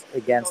Rocket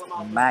against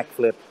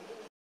MacFlip.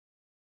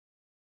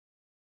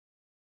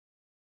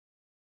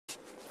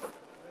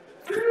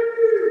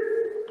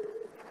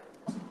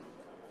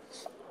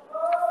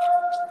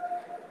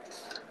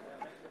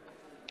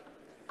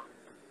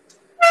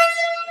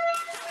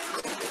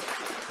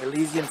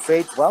 Elysian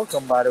Fates,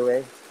 welcome, by the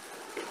way.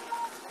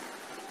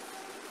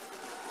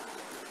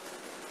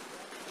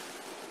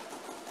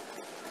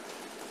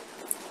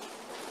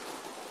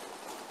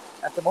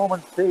 At the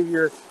moment,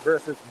 Saviors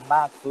versus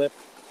MacFlip.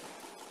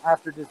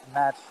 After this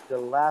match, the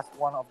last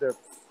one of the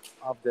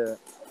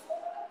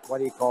what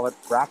do you call it,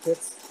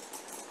 brackets,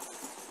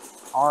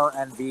 R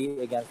and B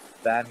against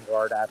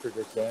Vanguard after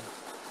this game.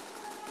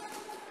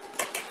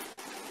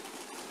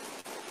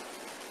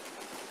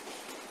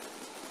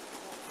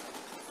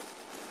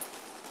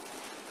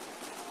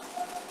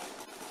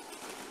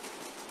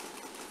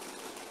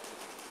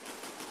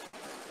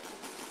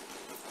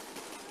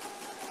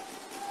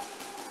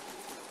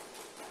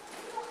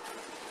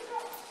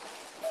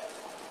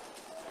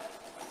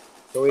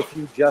 So if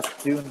you just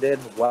tuned in,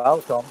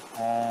 welcome,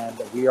 and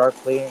we are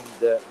playing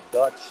the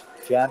Dutch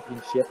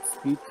Championship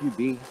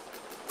Speedqb.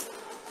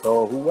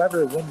 So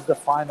whoever wins the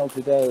final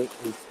today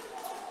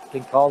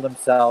can call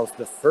themselves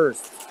the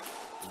first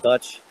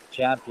Dutch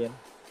champion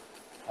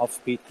of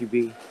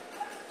Speedqb,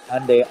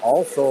 and they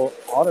also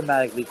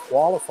automatically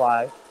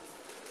qualify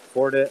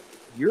for the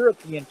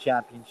European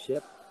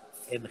Championship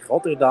in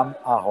Rotterdam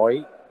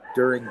Ahoy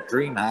during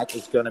DreamHack.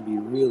 It's going to be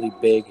really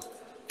big.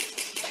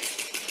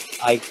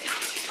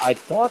 I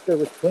thought there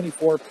was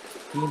 24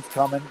 teams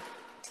coming.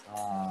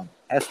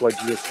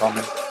 SYG is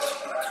coming.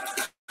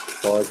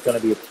 So it's going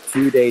to be a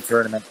 2-day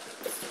tournament.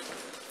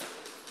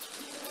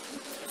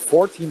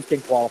 4 teams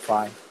can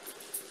qualify.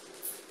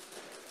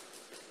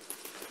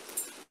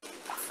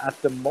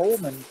 At the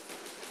moment,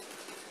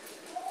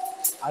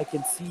 I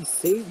can see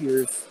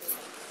Saviors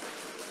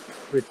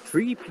with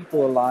 3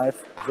 people alive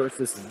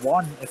versus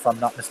 1, if I'm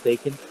not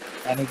mistaken,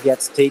 and he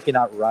gets taken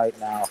out right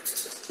now.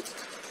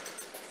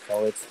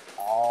 So it's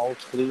all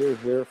clear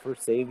here for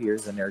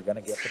Saviors, and they're going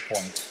to get the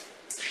point.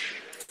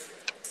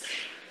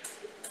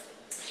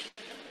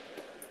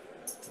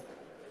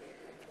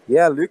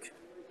 Yeah, Luke.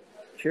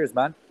 Cheers,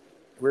 man.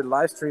 We're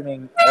live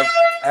streaming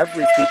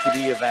every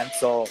Speedqb event.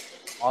 So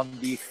on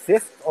the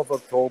 5th of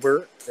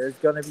October, there's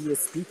going to be a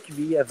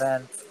Speedqb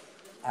event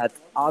at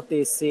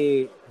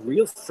ATC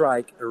Real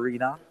Strike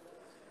Arena.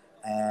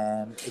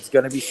 And it's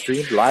going to be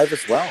streamed live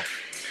as well.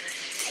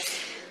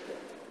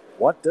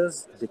 What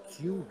does the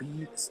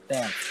QB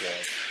stand for?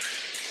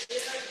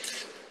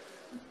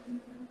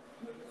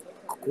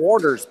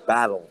 Quarters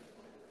battle.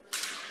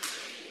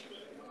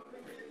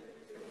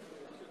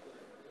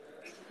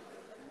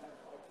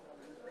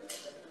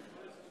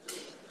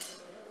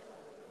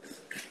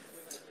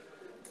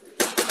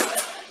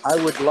 I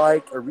would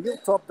like a real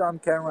top-down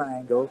camera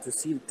angle to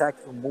see the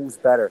tactical moves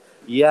better.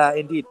 Yeah,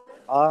 indeed.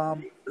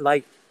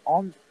 Like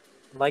on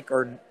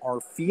our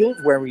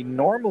field where we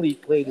normally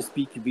play the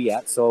Speedqb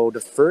at, so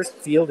the first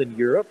field in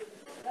Europe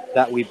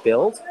that we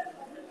built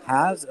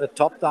has a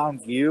top-down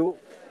view,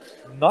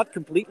 not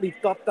completely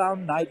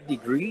top-down, 90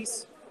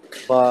 degrees,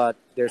 but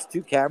there's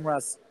 2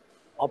 cameras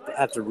up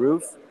at the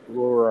roof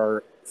who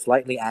are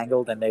slightly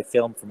angled and they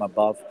film from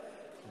above.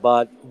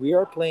 But we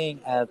are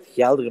playing at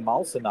Geldere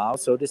Malsen now,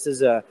 so this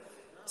is a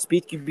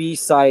Speedqb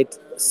site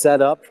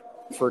set up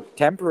for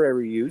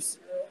temporary use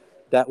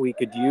that we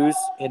could use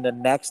in the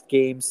next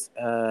games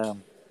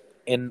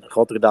in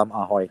Rotterdam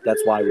Ahoy.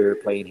 That's why we're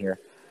playing here.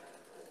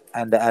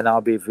 And the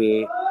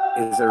NLBV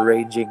is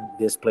arranging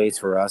this place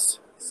for us,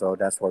 so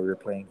that's why we're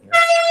playing here.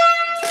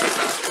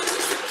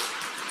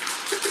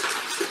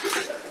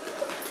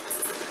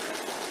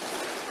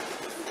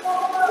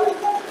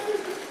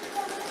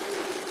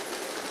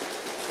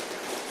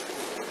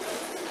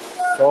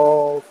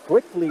 So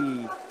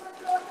quickly,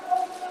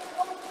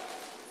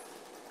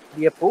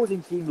 the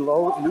opposing team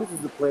loses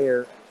the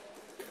player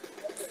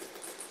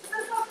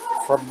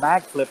from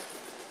MacFlip.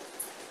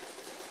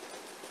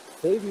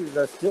 Saviors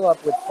are still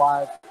up with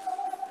 5.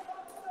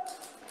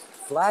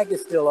 Flag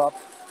is still up.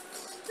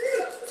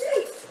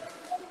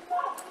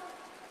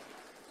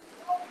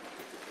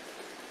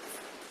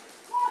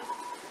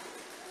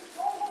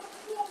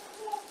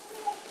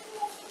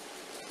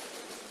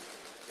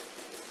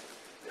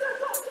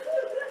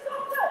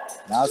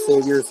 Now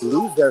Saviors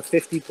lose their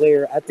 50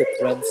 player at the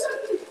Twins.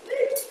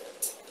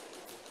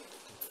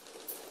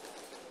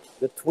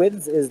 The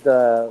Twins is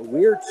the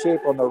weird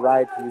shape on the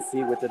right you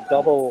see with the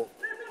double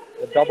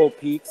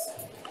peaks.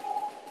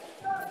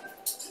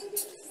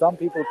 Some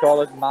people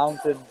call it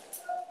mountain.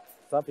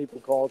 Some people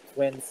call it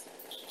Twins.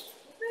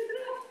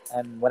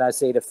 And when I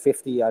say the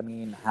 50, I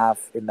mean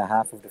half in the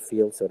half of the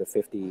field, so the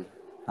 50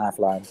 half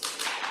line.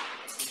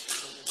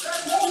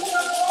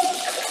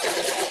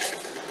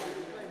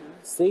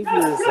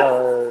 Saviors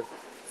are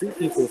 3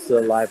 people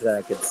still alive that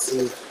I can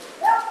see.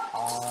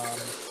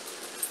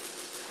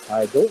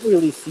 I don't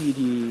really see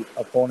the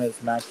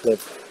opponent's match clip,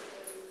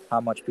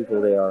 how much people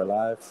they are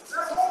alive.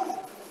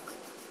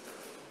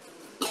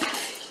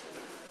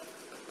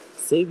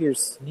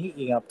 Savior's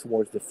sneaking up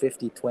towards the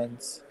 50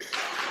 Twins.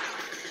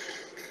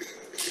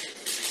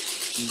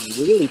 He's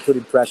really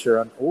putting pressure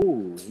on.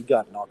 Oh, he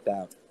got knocked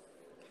out.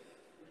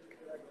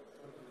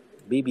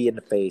 BB in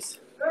the face.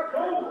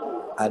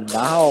 And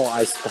now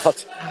I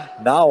spot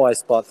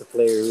the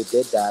player who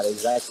did that.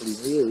 He's actually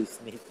really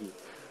sneaky.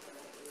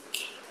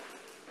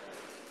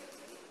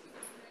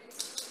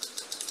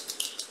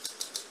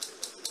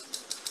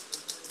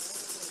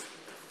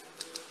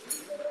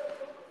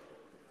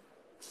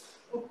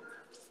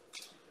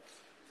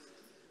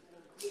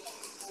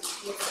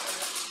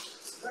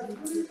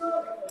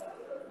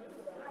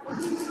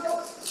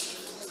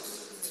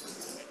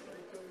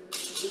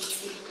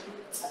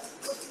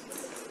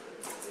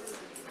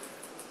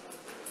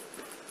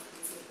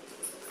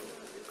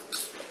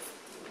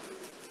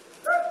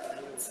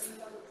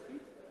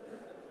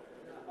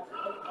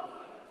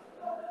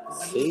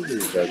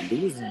 Saviors are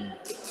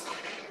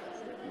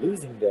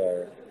losing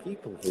their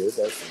people here.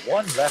 There's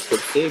one left of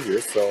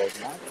Saviors, so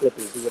Macflip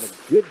is doing a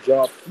good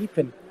job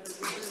keeping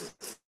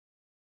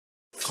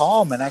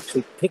calm and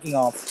actually picking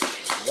off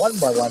one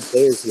by one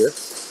players here.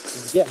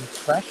 He's getting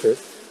pressured.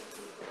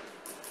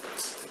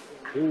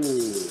 Ooh.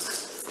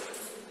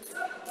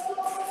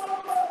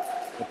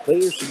 The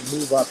players should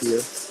move up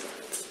here.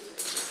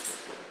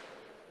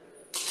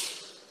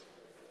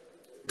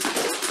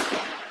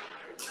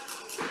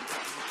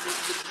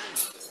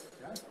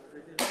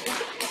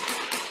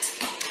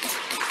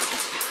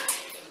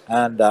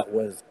 And that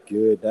was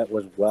good. That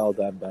was well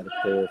done by the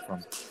player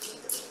from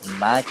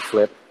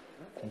Macflip.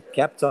 He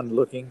kept on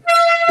looking,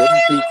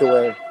 didn't peek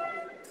away,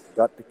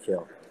 got the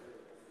kill.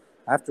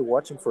 After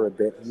watching for a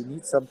bit, you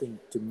need something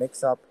to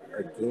mix up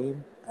a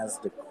game as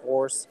the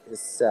course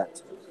is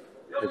set.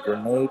 The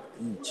grenade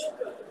each.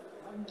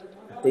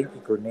 I think the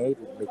grenade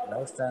would make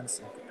no sense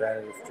in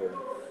competitive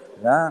terms.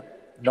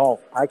 No,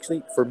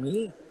 actually, for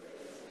me,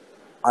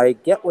 I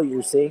get what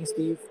you're saying,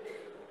 Steve,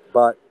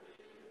 but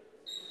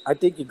I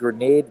think a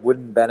grenade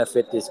wouldn't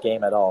benefit this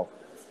game at all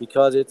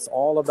because it's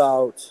all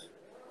about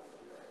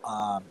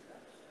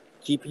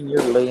keeping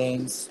your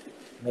lanes,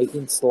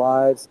 making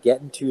slides,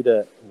 getting to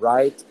the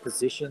right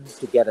position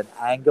to get an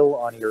angle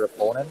on your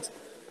opponent.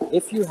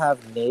 If you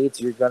have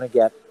nades, you're gonna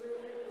get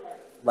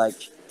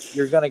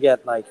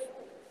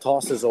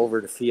tosses over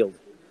the field,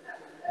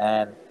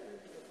 and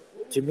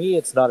to me,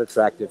 it's not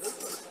attractive.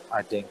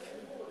 I think.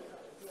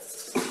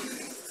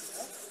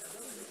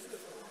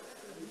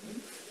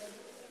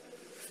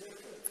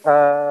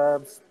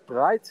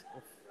 Right.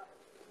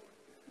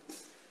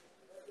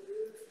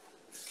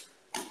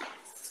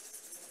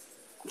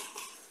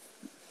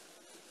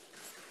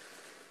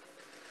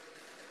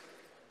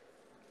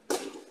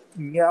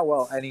 Yeah,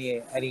 well,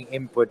 any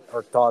input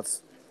or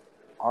thoughts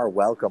are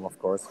welcome, of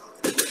course.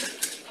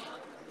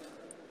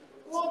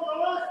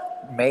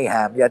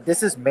 Mayhem. Yeah,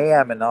 this is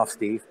mayhem enough,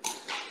 Steve.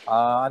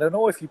 I don't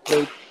know if you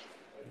played.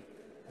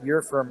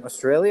 You're from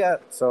Australia,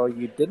 so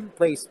you didn't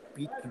play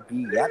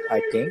Speedqb yet,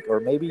 I think, or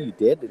maybe you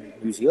did in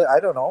New Zealand. I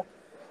don't know.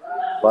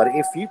 But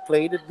if you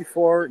played it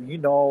before, you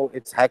know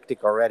it's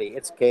hectic already.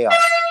 It's chaos.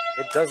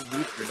 It doesn't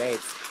need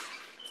grenades.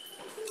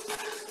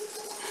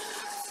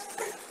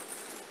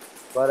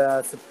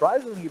 But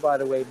surprisingly, by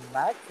the way,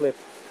 Macflip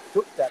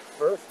took that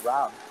first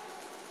round.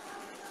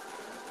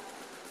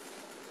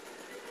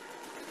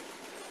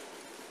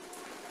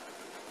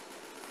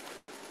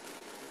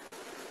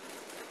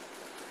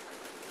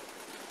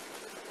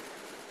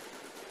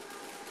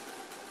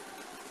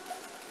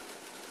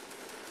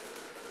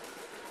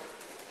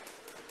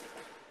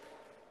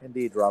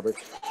 Indeed, Robert.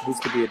 Needs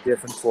to be a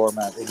different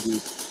format,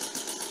 indeed.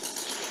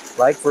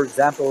 Like, for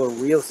example, a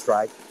real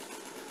strike.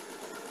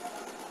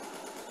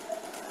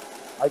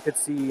 I could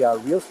see a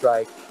real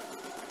strike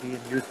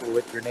being useful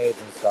with grenades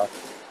and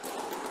stuff.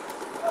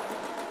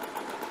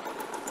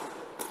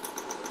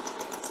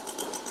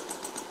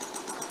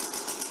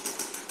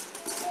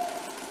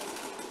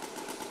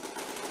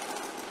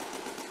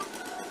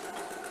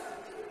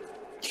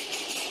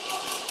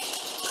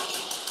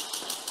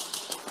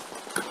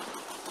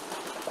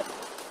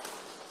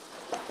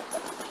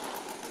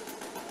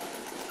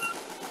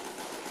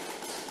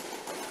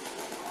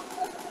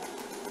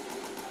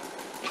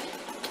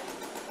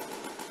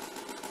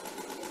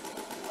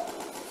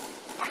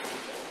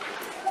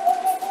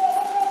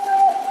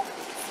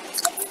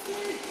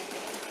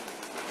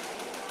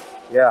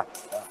 Yeah.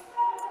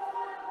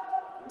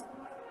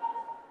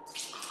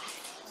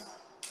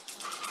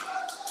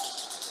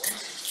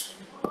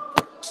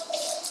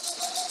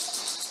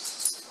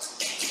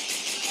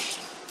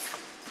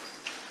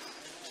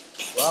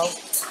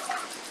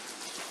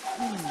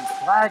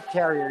 flag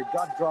carrier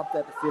got dropped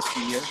at the 50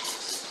 here.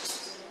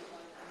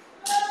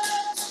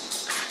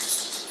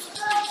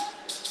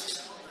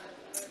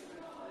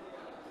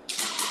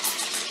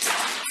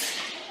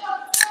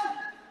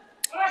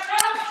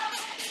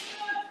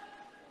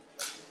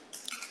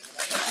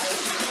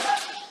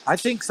 I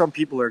think some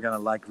people are gonna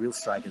like Real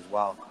Strike as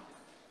well.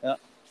 Yeah.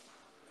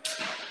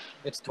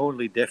 It's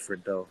totally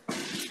different though. There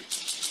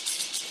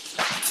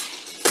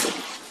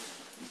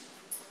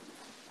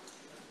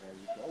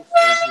you go.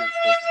 Saviors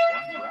takes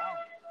 1 round.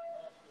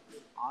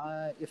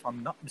 If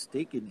I'm not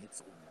mistaken,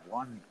 it's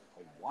 1-1.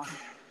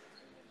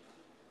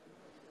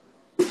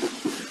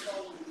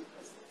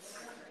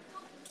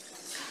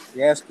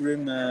 Yeah,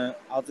 Scream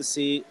out to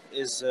sea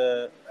is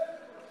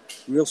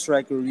Real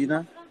Strike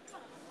Arena.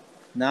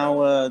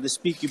 Now the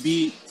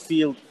Speedqb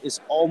field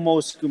is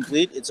almost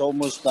complete. It's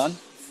almost done.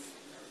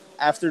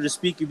 After the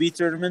Speedqb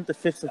tournament, the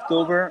 5th of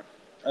October,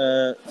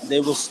 they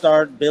will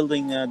start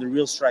building the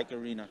Real Strike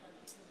Arena.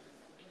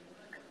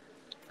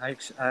 I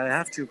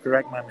have to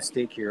correct my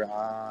mistake here.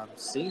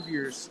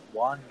 Saviors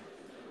won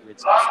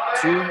with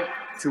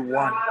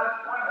 2-1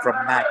 from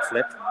Mac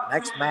Flip.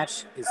 Next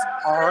match is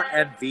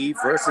RNV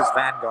versus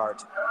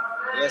Vanguard.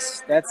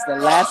 Yes, that's the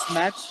last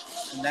match,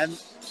 and then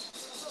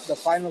the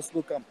finals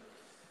will come.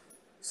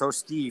 So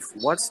Steve,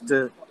 what's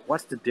the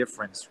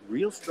difference?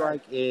 Real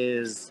Strike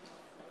is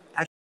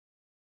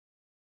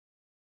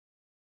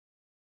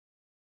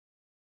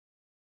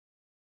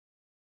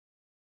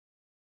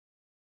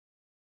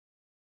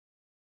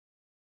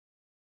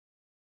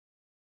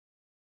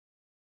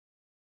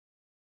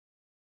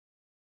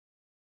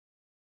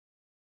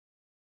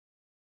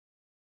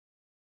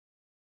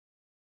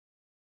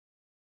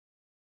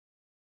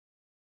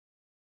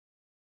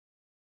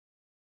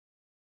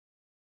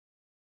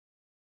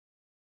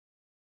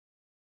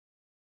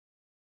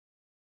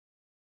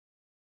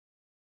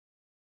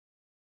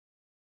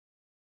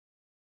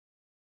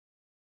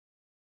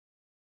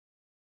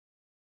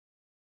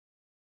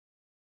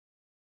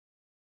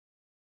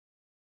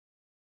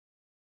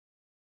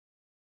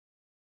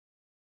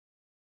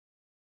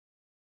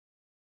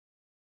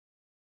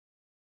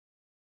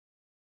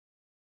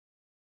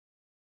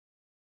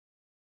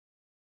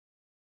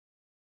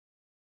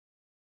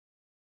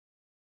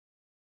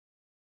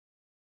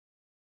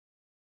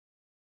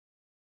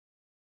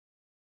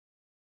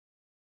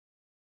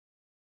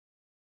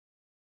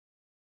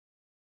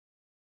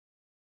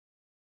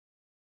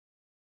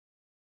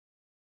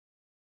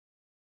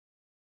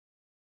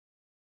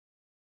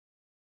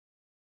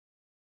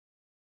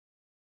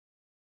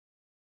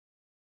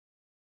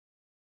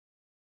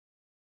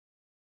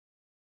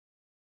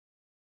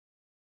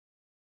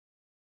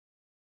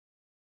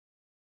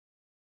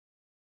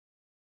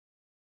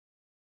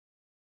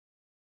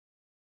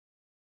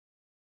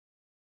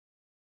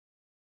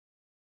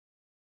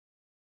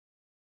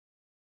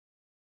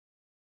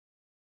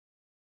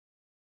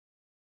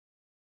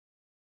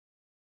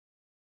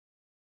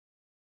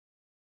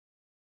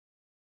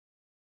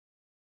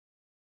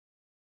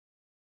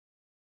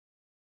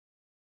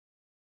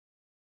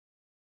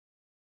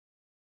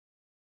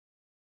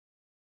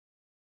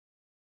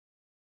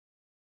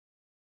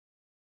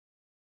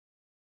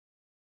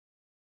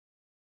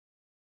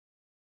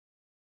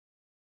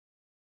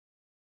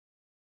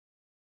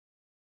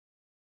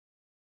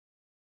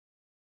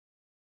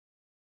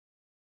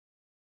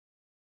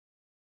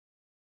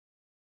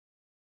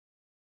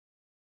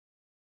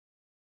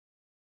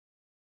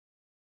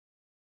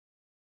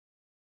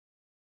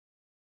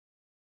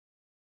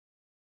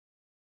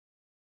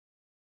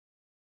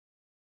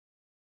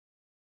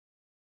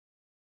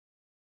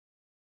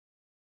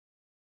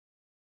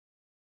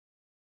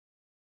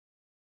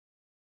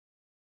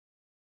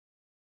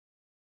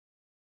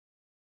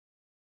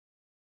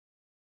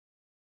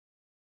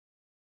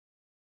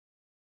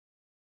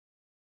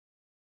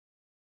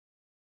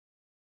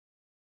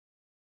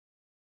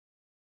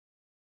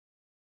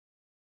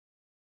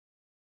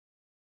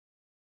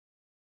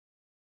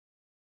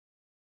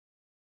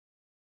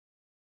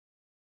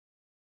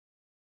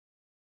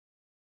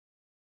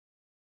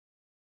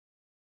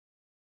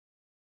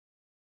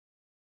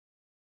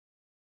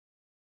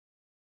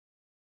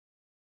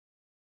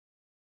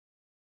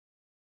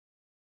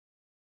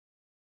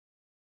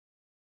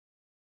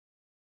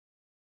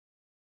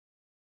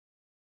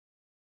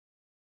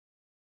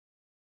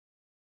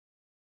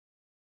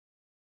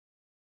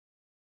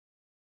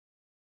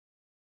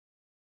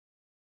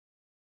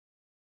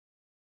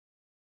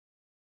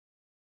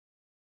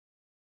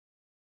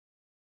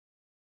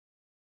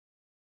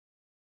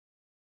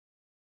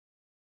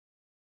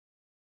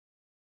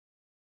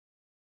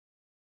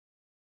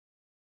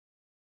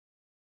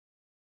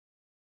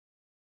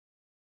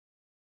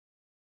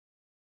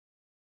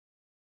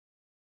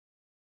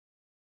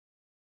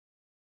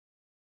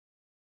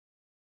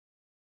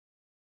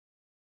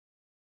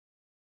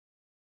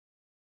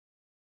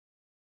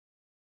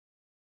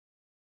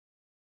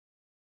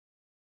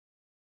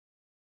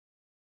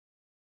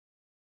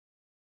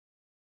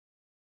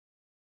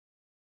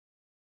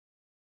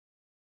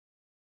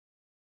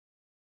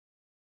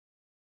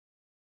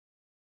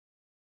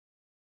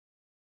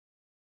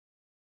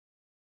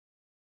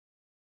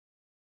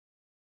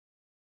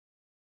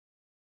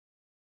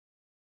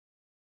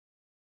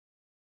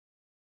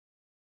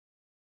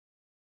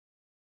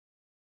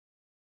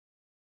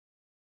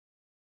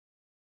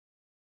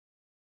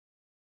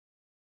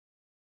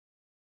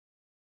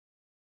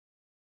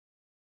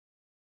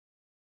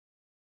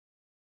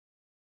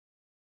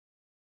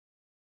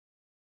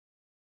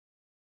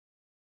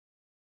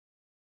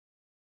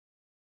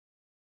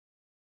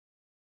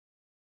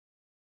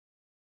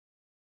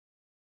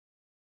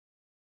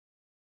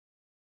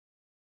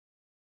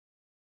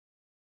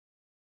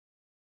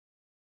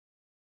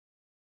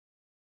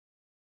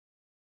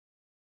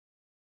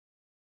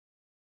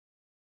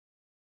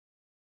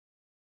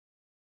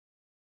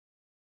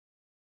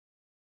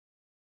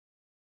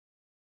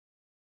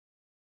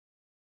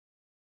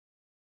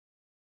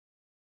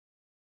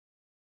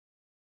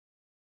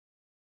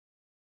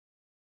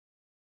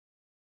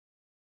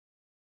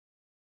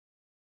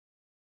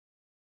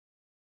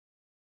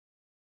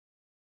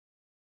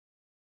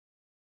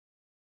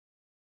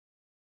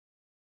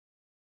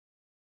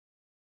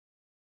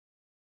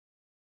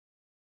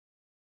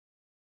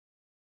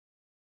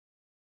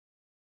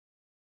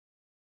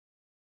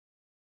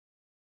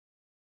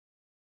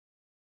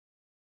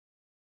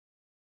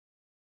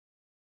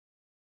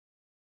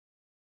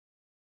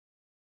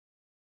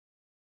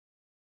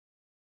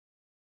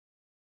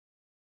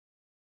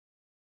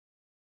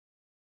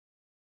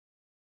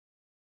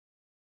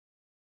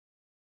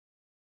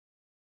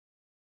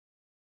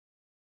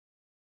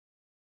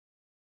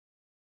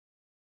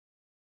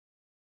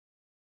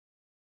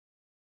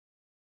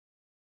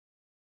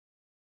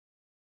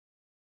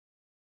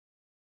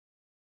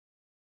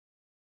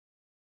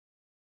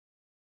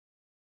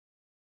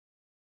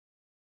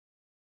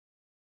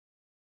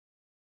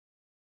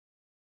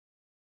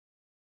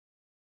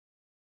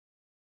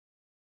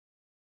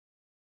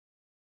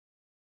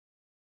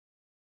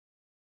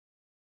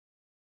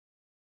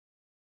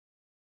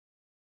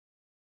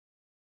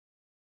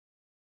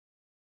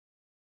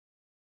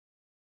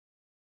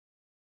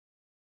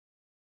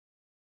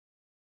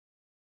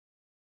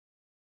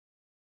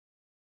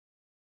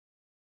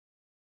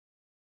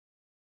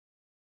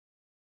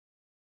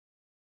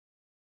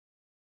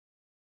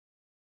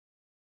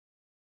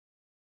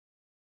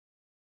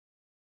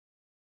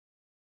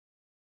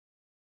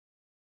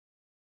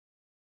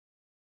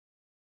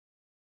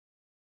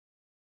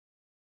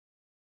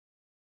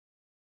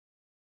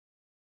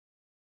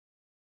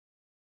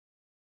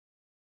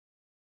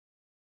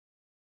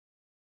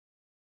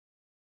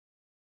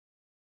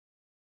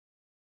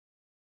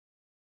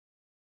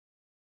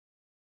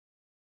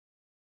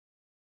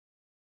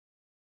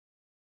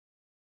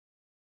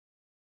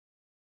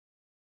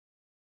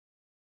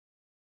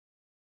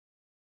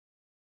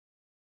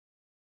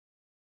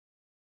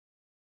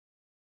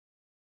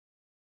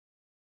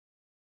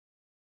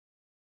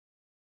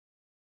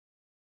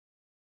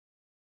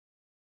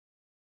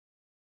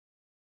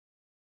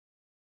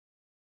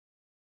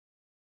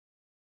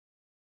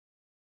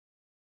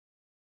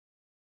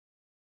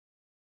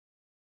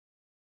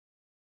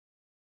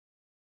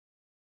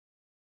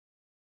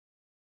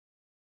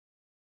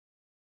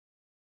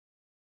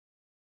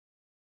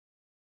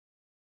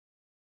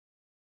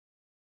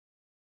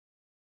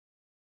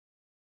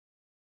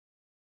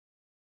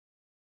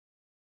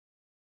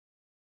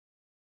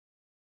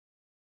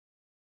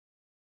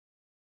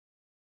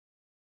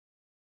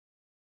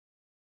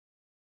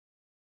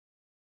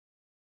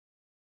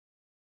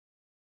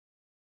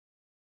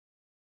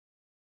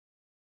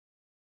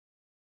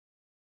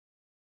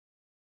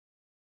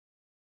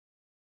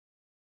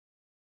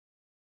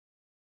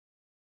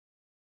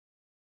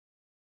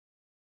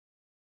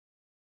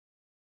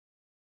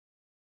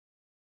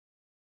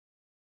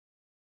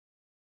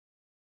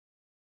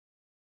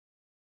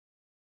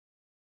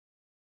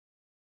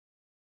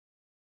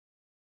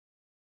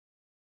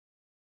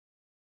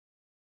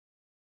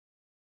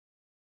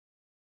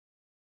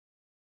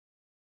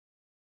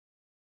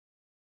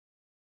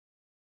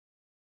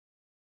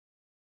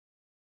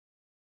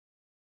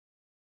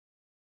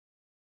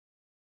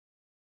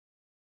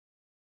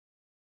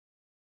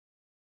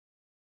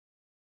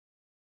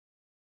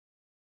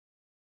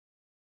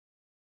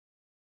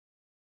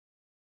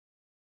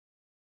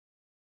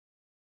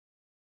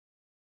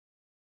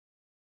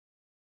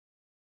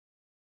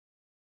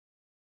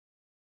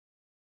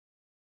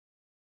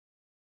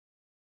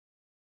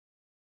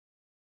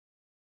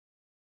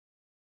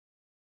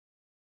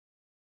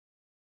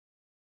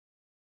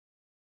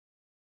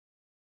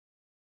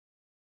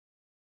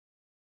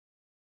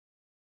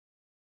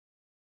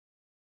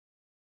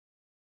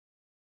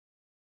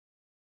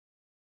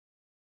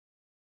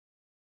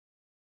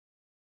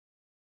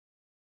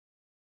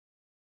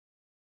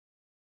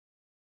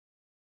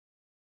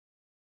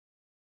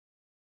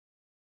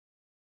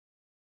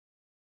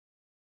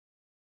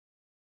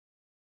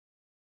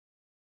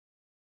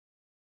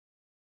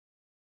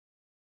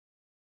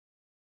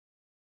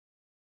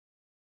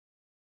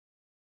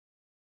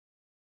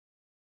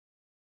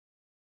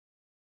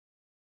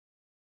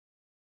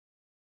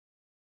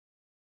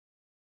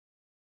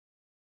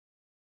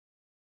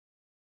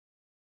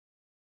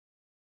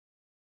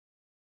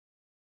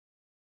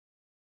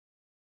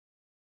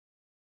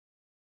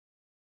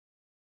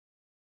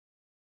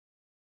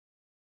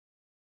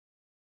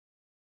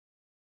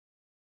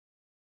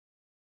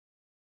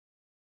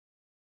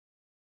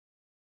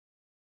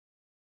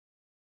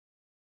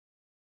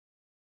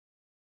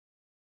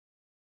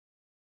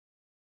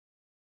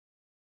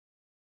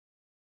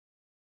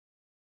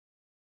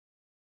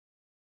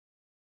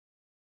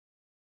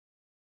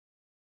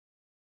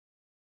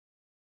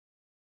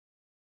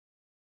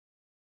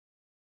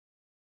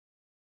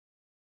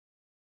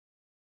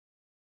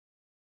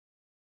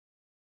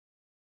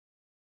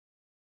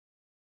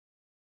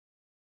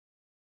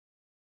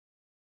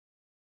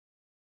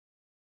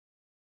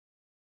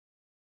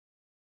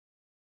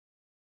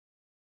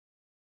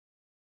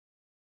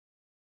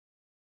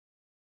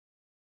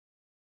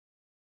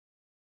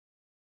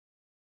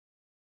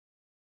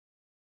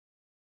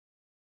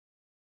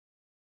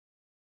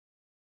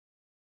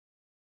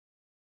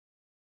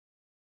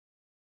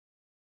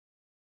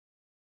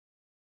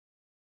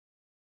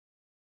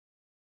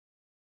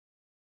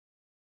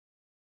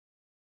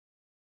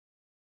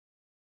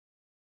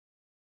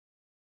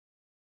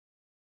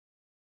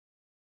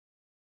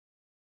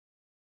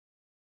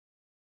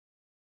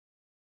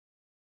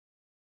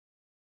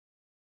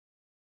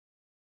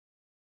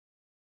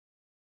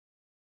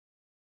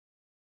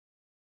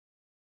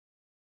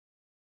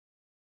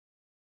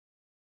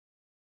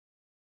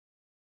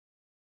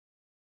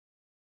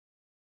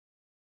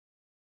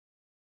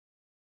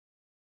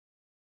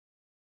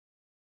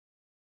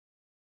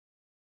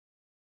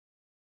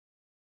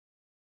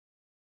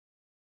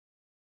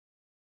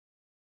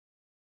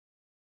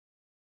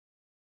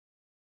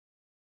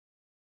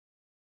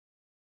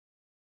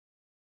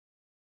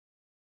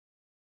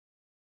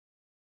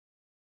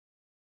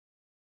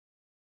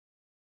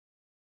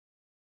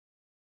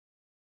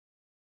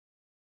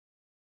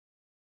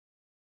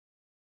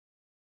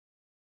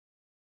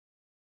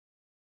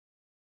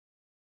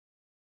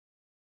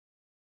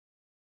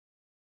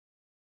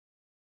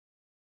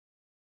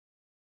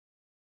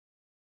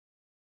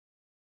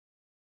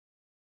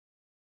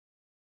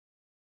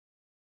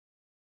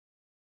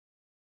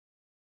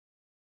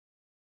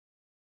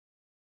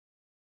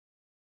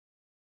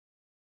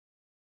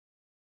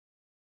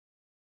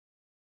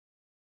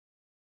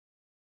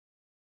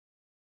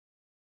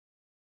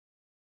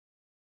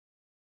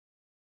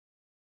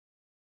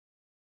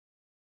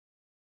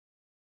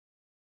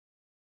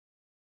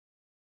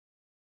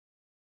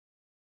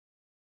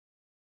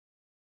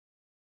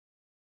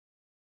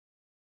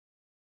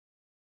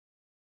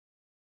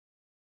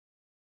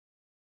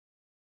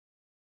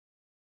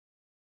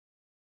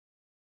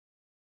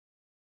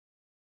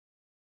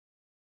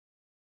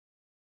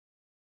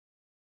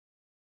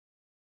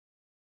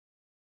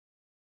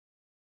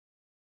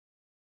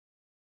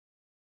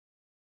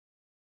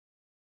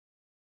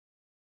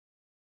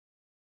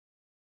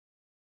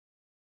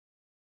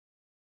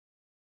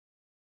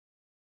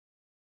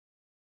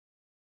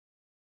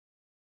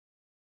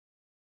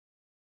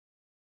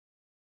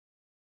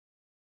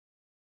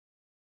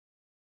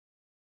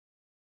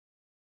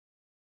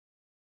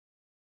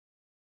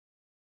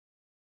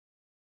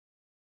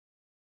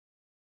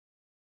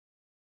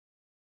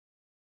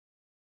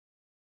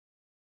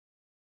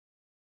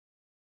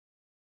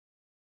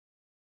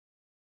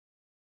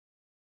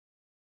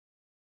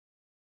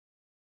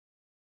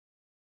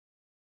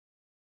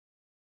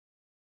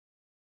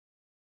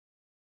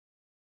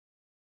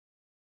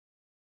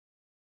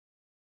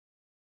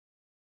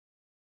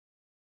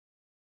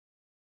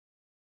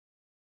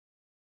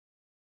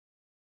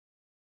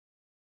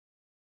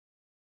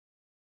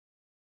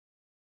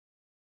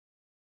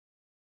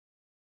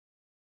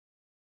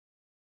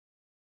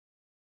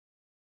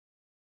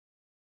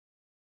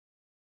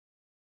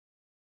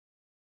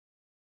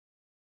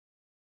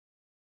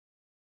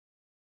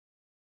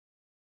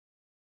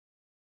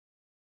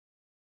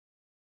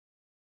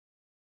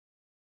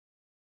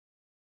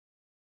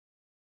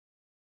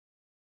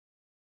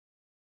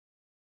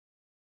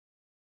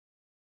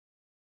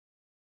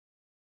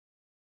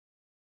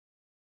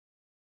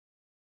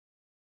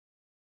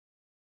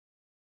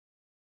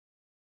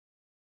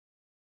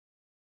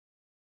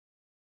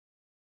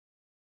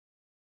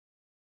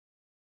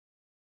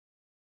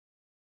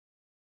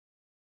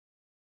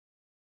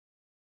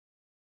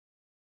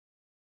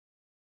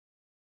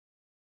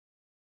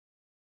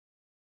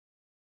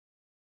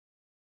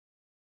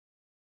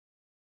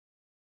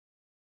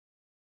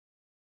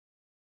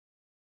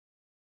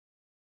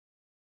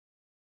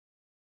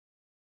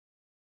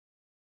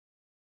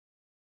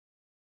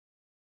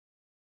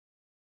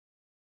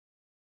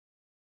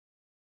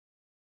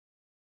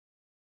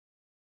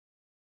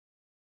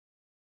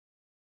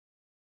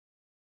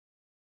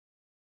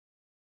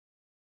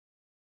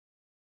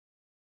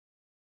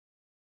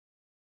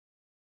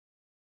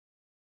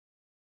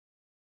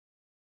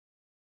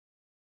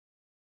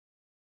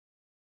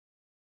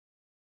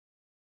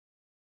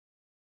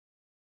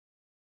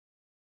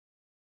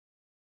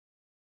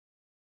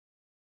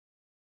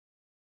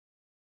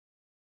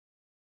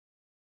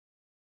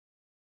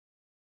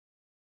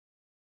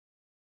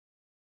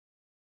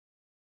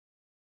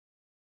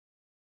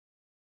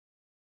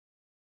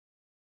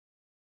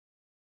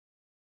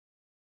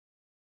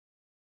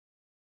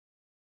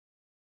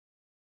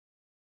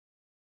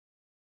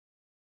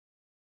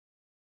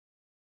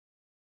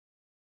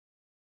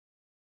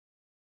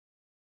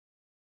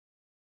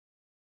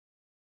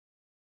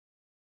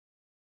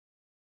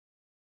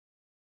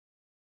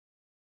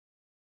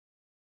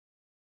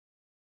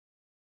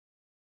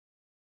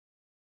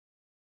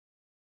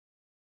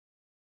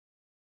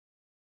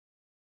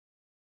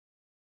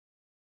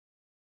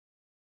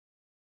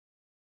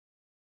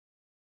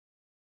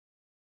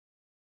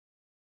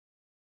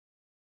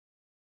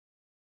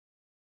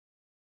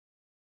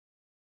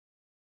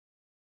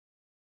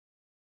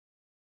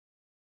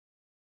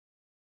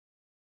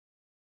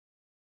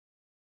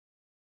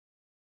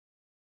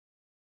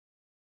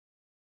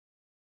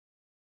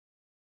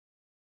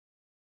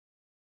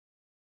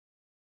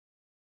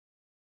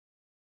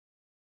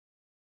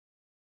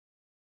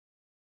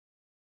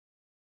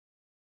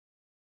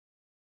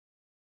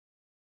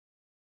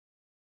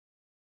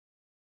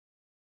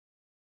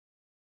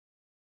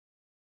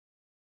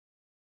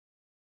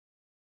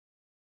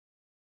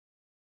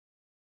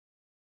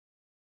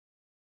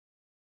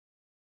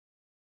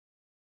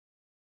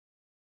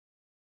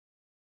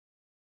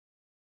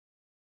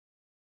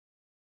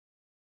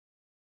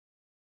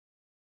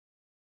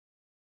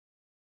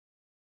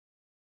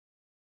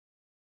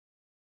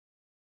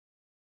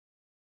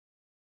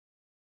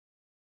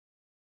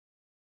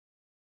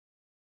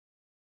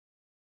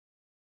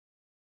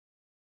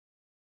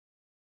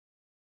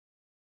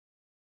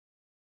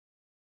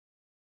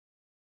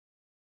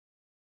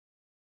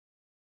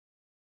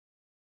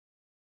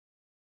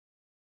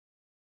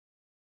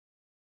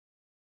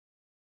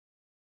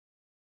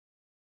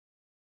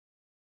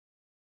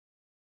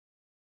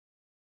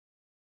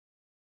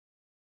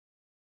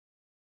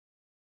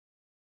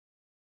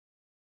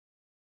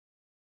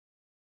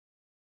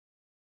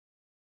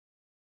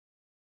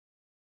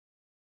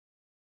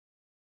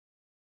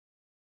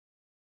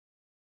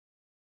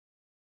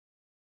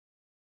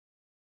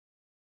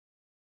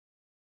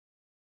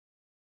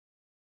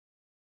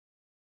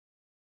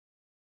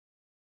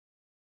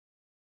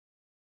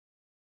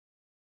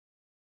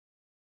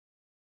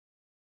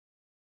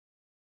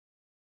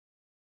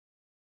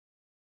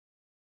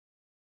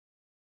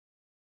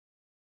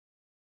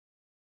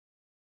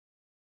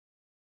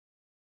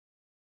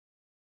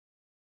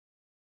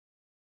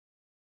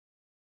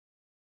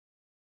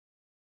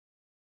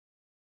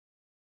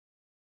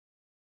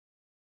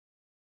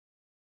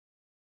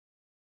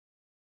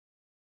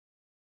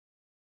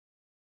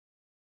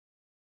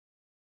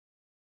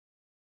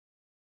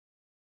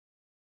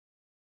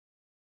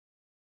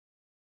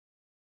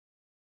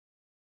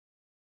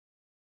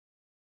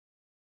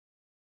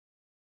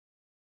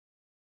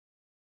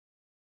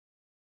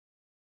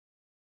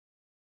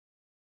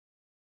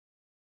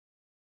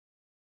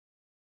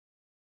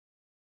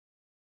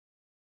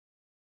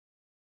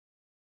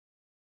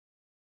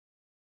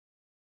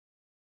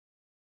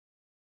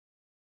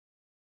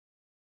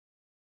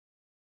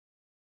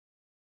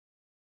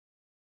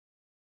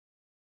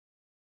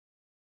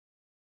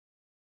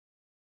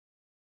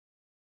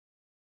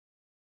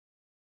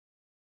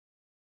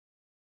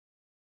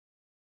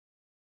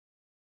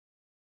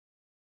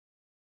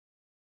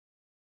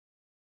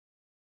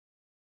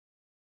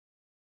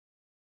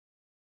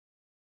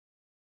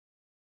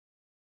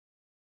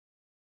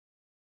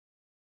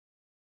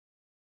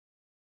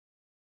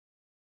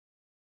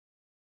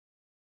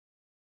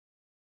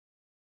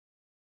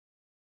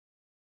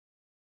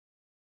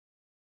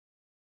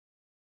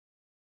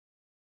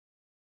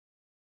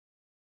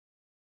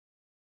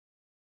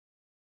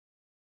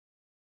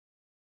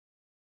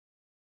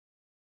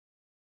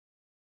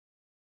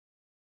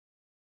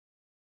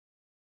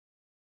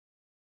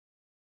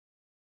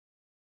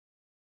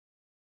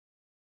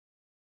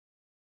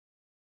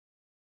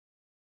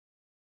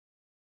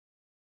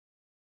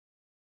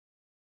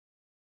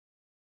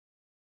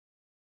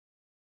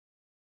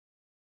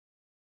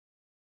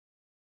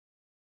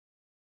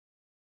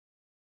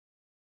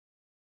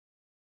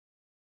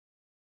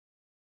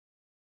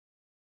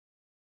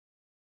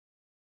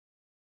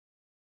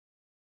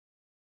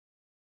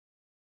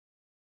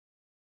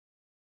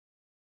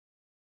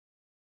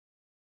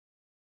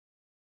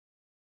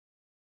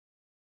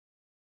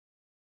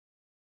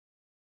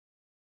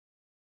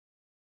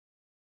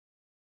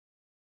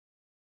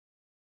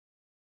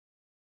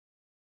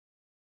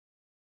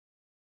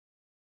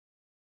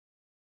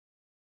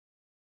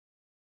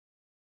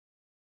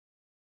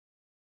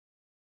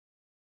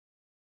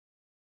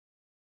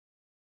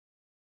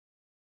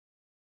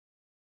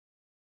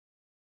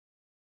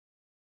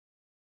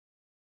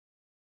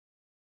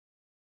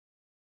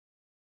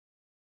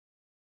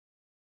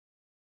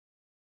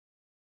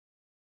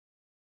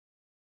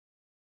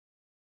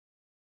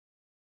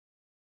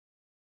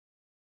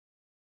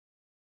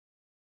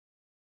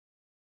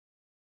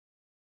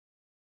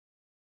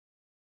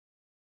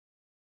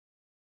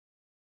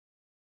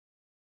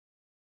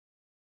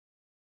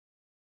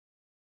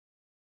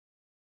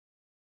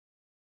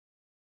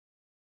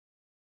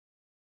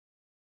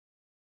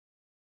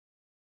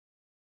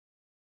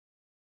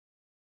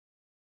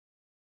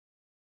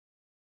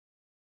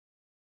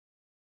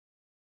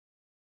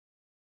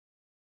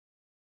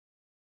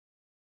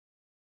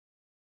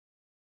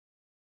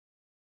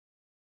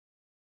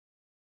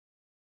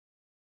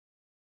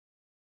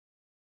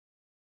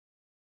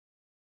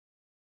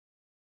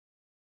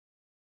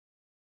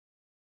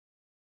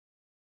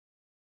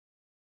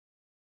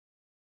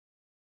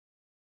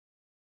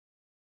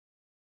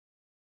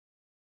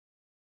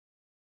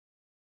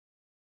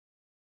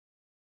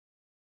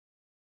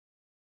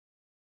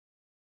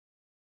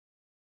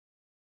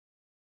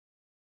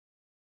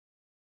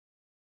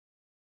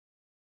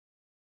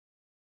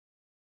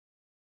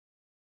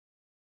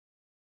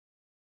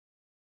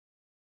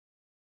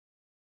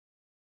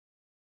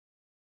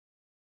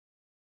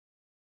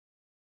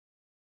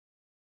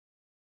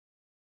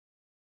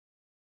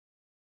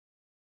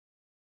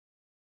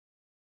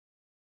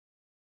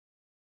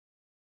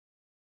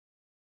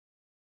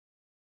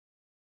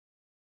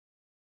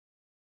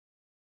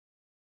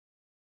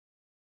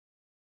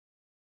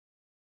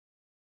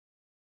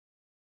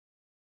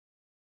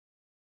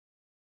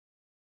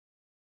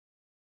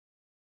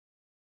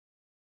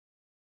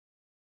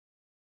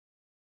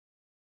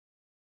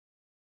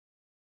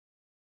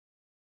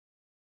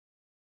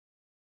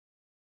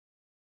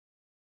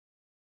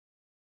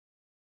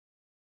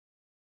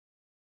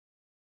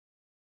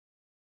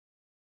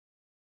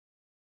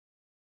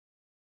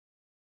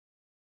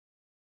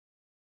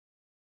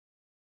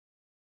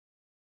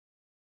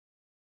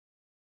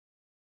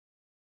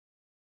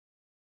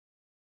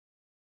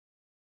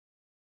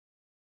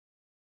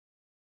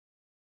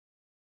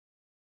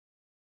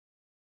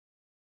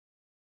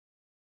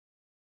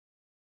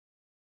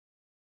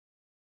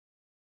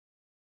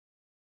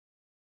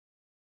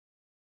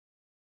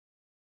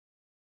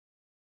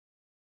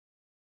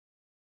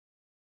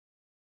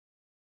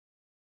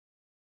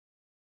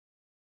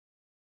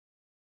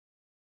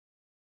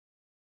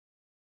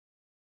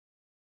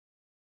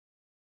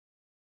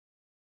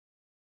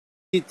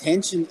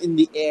tension in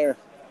the air.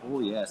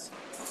 Oh, yes.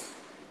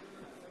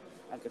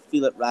 I can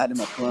feel it right in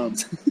my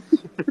plums.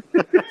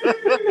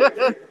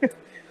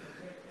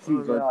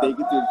 Gonna take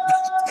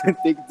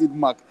it to the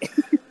muck.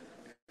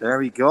 There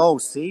we go.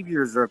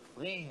 Saviors are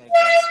playing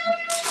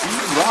against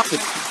Team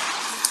Rocket.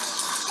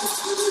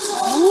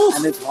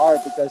 And it's hard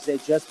because they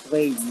just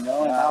played, you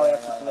know, and now they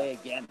have to play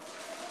again.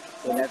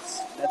 So that's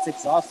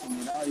exhausting,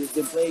 you know. You've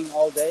been playing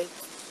all day.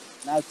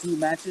 Now 2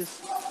 matches.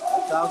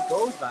 That's how it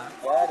goes, man.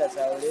 Yeah, that's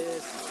how it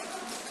is.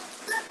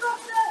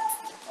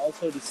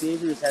 Also, the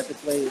Saviors had to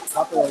play a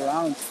couple of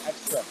rounds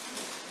extra.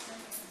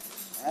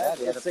 Yeah,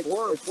 they had a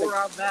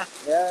four-round match.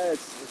 Yeah,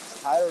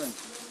 it's tiring.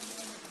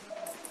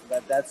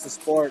 But that's the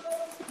sport.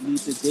 You need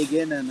to dig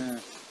in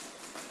and...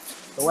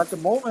 So at the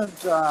moment,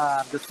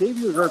 the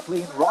Saviors are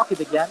playing Rocket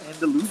again in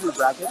the loser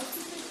bracket.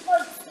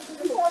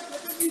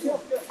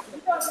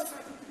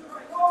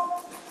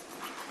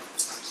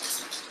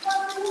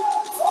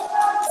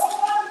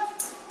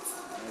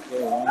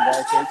 Okay, one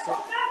guy takes it.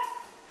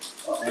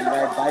 One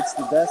guy bites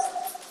the dust.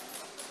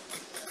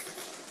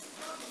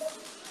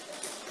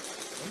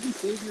 Maybe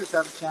Saviors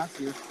have a chance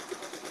here.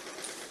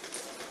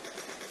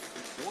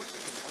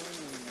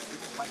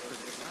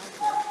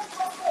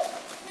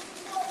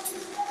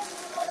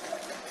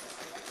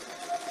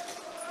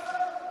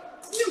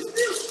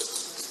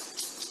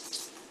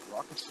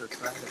 Rockets are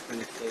trying to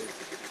play safe.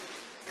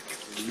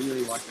 They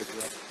really want to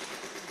win.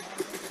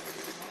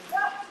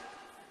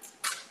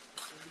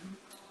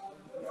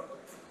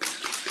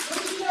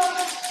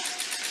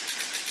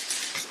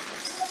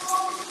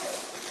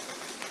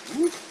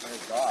 My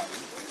God.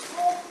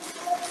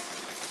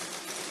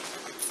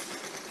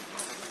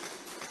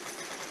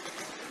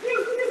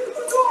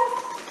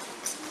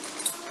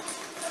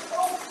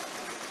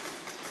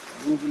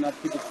 Moving up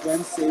to the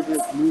Twins.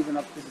 Saviors moving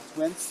up to the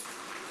Twins.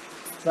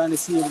 Trying to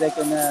see if they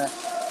can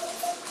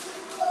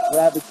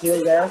grab a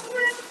kill there.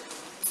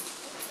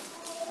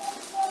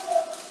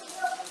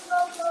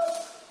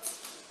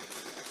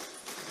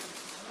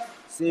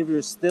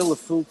 Saviors still a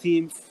full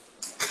team,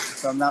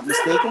 if I'm not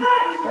mistaken.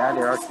 Yeah,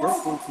 they are still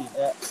full team.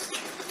 Yeah.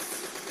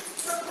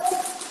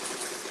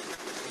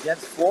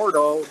 Against 4,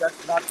 though,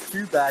 that's not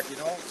too bad, you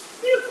know.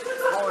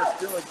 4 is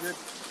still a good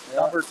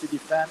number to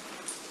defend.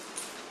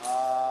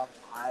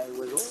 I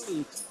was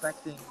only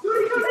expecting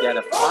to get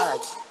a flag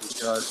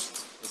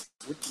because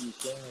it would be a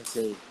shame if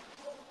they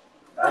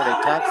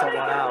tag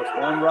someone out.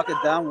 One rocket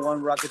down,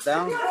 one rocket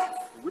down. It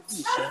would be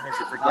a shame if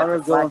they forget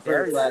the flag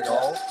there. You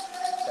know.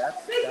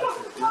 That's a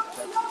good.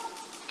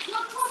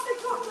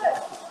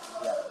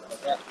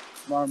 Yeah.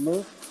 Smart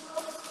move.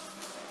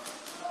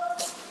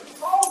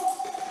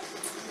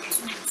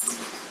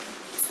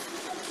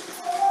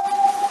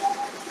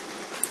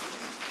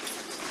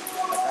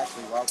 That's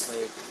actually well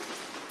played.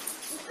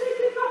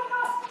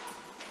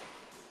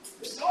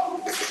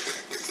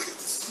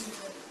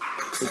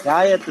 The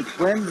guy at the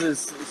Twins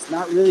is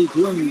not really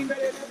doing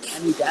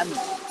any damage.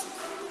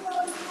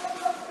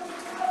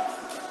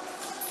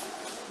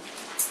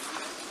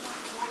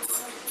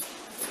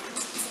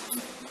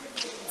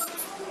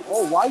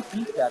 Oh, why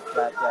keep that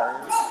flag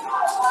carrier?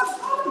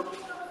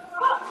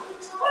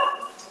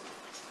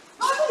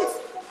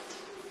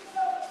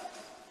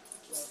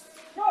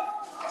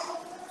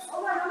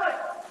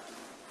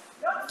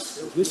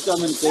 Good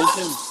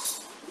communication.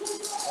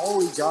 Oh,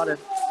 he got it.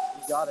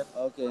 He got it.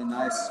 Okay,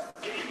 nice.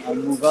 I'll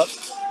move up.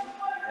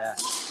 Yeah.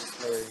 This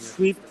player here.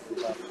 Sweep.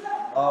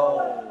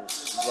 Oh,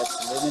 he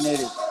gets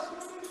eliminated.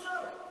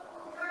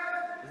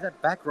 Is that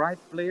back right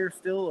player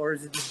still, or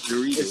is it just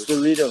Doritos? It's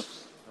Doritos.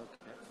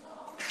 Okay.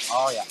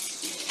 Oh, yeah.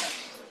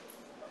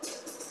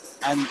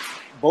 And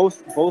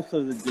both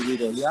of the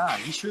Doritos. Yeah,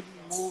 he shouldn't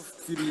move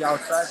to the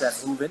outside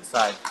and move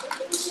inside.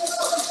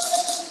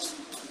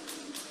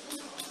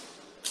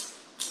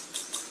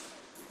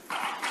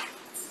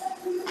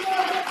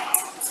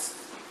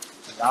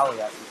 Now we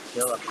have to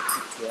kill up the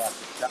 6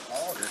 after.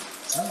 Oh, there's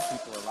 2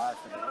 people alive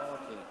in the row.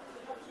 Okay.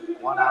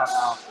 1 out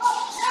now.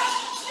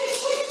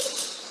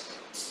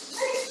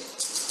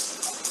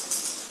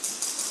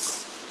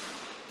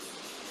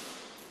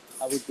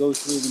 I would go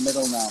through the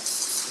middle now.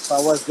 If I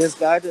was this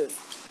guy,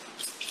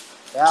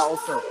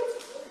 also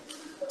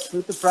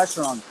put the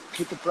pressure on.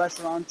 Put the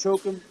pressure on,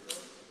 choke him,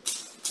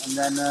 and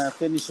then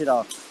finish it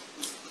off.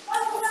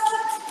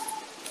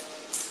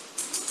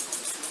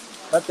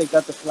 But they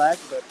got the flag,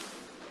 but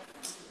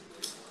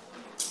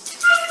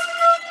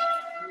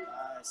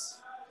nice.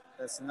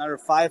 That's another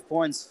 5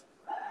 points.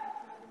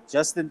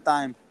 Just in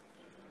time.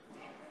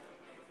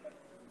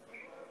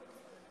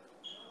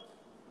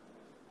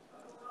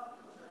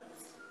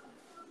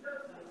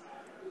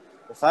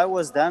 If I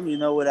was them, you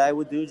know what I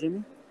would do,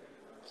 Jimmy?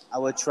 I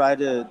would try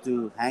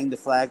to hang the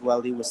flag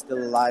while he was still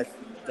alive.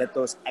 Get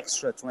those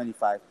extra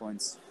 25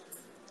 points.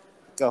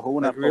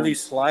 Like really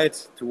slide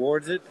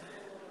towards it.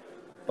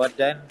 But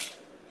then,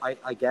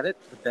 I get it.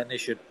 But then they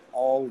should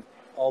all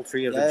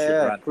 3 of them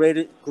should run.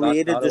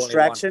 Create a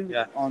distraction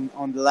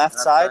on the left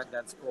side. And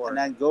then score. And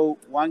then go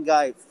one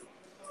guy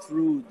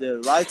through the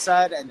right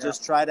side and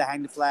just try to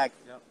hang the flag.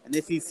 Yeah. And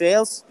if he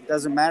fails, it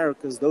doesn't matter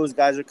because those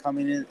guys are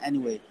coming in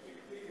anyway.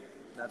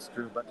 That's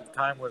true, but the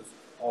time was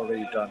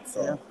already done.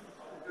 So. Yeah.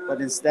 But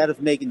instead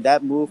of making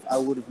that move, I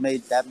would have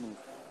made that move.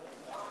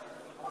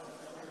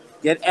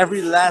 Get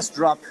every last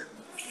drop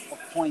of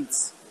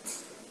points.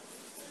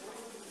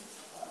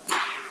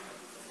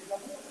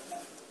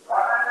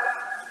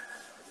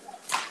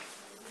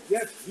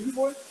 Yes, you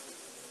boy.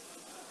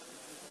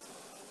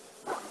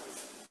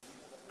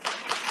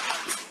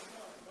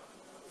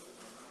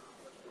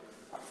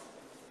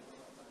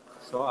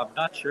 So I'm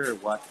not sure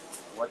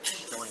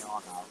what's going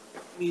on now.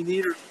 Me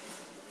neither.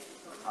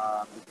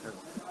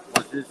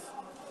 Because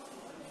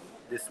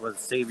this was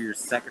Xavier's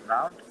second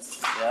round.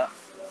 Yeah.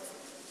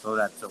 So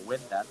that's a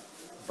win then.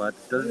 But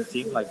it doesn't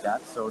seem like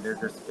that, so they're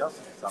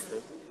discussing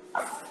something.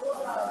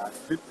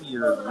 Could be a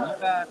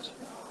rematch.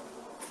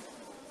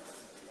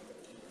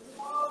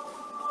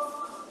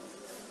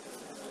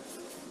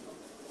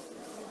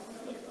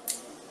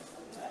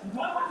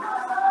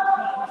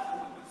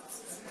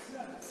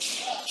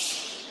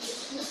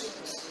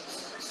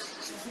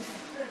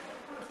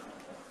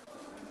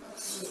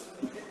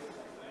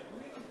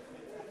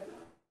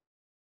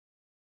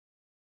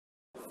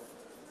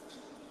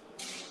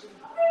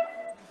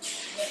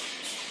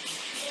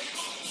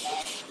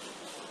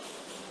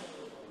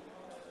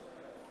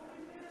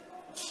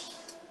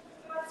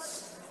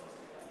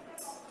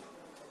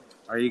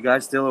 Are you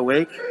guys still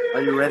awake?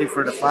 Are you ready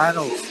for the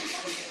finals?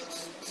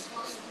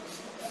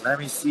 Let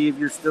me see if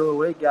you're still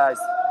awake, guys.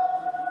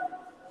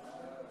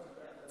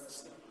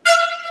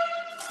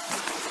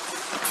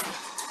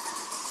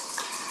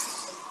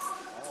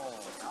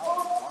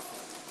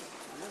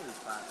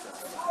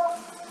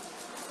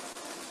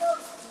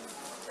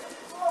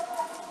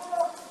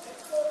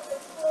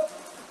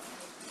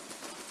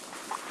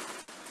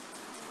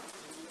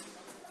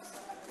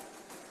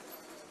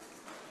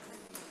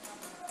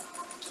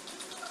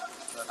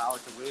 So now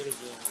it's a waiting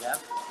game again.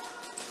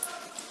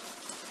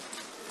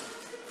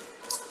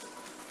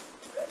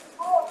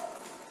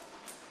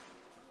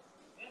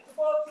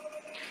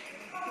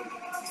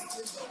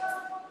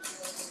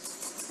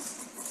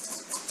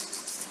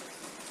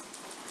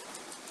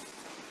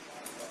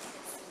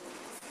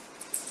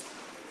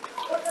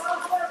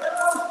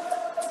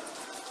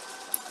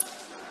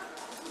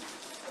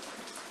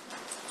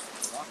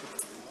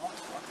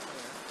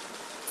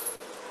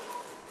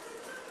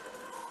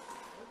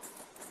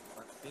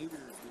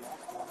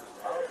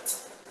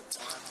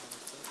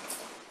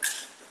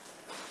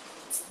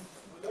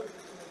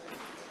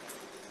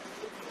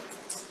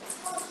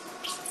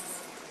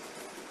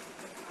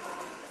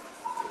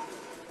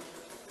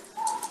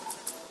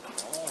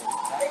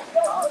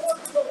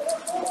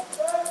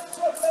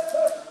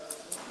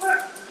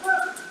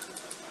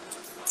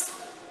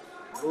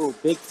 Oh,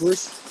 big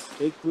push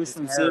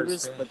from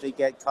Sabres, but they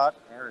get caught.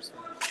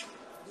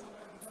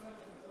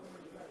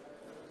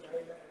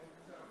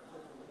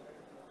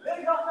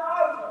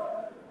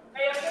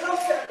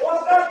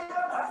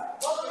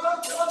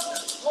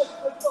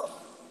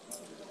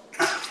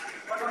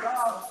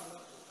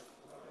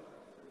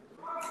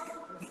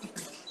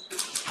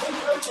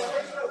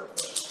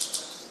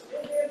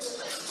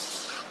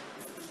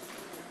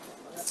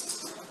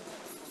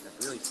 That's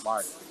really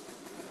smart.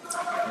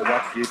 I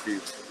watch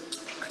YouTube.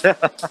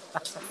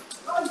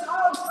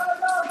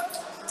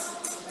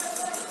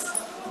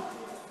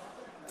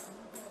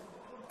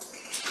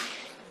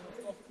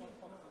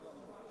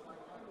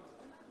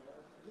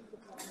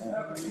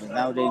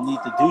 Now they need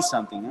to do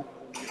something, huh?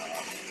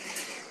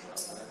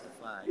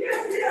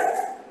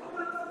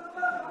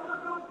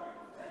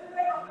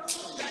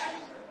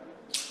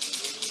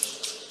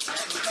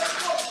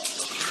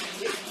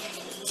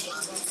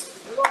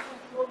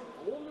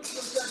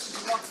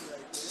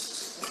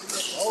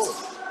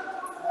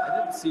 I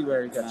didn't see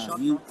where he got shot.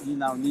 He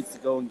now needs to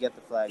go and get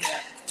the flag.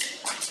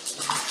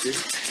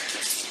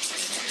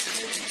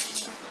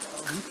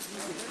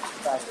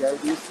 Back there.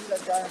 Do you see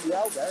that guy on the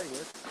out? There he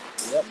is.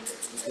 Yep.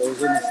 He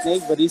goes in the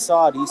snake, but he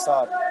saw it.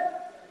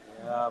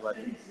 Yeah, but...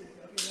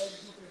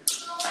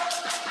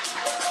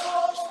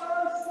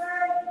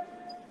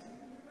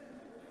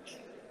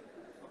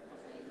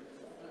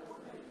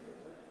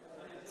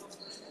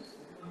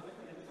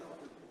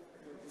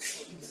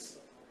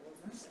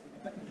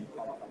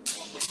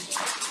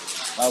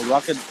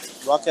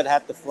 Rocket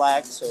had the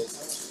flag, so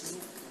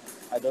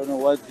I don't know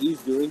what he's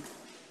doing.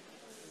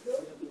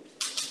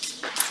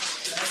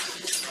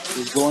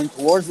 He's going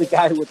towards the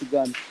guy with the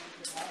gun.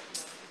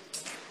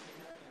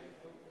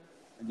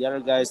 And the other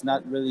guy is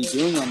not really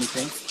doing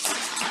anything.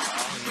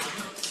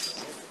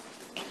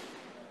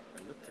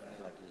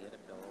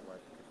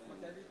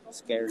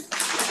 Scared.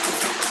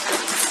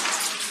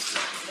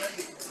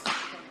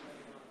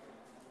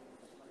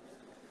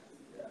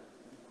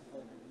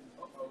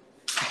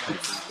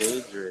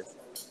 Dangerous.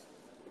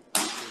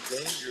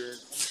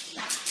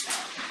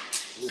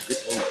 Ooh, good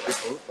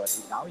move, but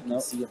now he can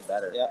see him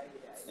better.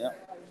 Yeah.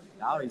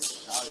 Now he's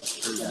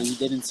free. But he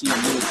didn't see him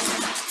move.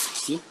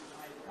 See?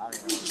 Now he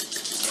knows.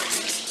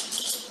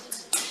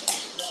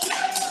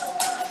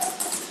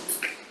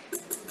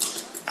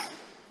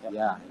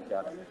 Yeah, you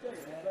got it.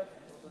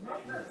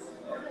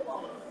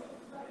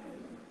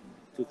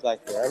 Took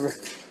like forever.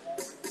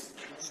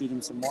 Shoot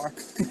him some more.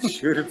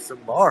 Shoot him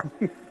some more.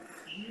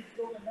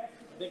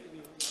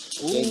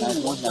 Okay, nice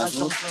one, nice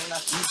one.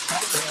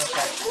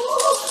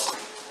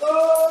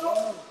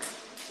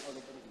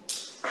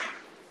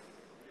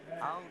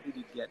 How did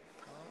he get?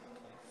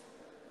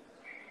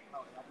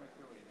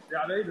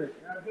 Ja, weet ik.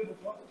 Ja, dat is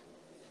het wel.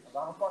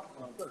 Waarom pak ik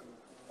het?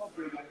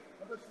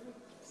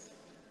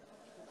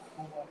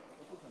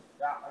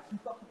 Ja, hij ziet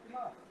 80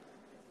 klaar.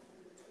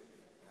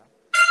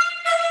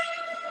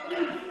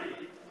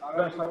 Ja,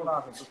 dat is geen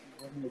vraag. Dat is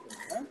niet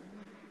hè?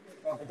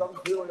 Dat is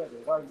heel lekker.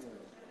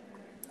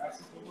 Hij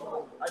schiet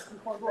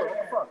gewoon door. What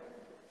the fuck?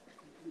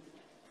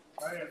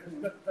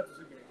 Dat is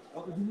oké.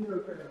 Dat is niet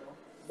oké.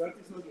 Dat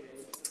is oké.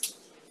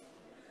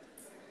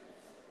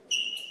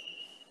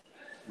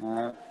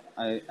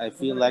 I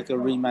feel like a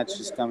rematch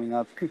is coming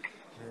up.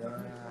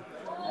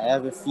 I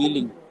have a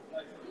feeling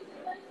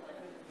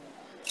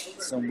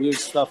some weird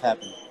stuff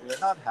happened. You're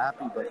not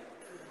happy, but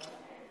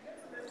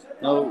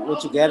No,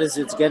 what you get is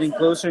it's getting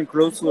closer and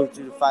closer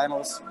to the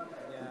finals.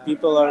 yeah,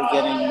 People are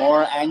getting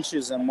more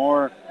anxious and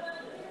more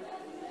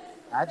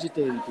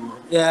agitated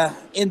even.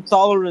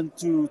 intolerant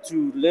to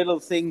little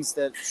things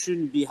that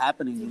shouldn't be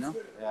happening, you know?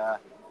 Yeah.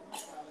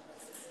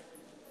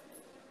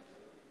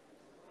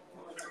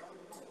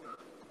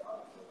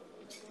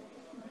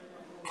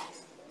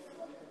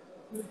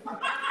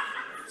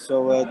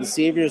 So the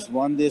Saviors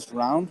won this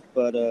round,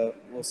 but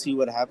we'll see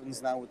what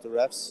happens now with the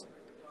refs.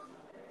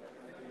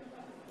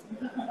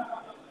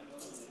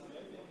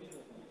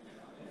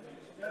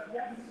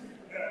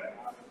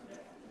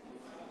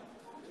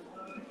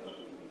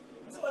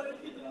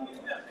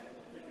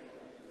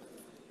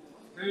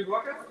 Ben je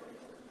wakker?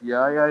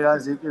 Ja,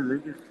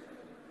 zeker.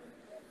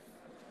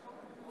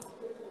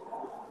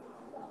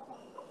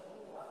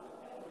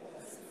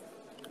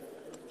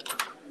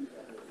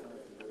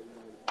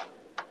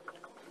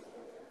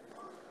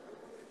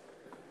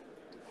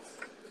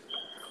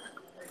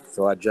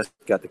 So I just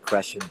got the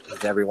question,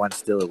 is everyone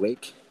still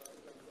awake?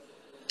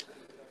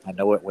 I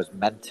know it was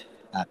meant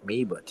at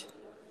me, but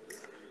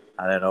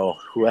I don't know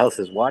who else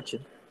is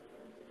watching.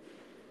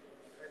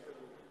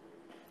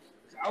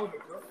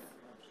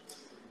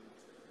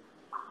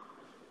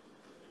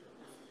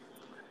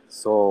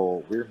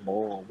 So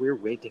we're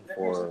waiting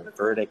for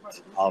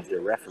verdict of the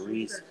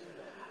referees.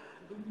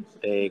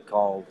 They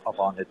called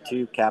upon the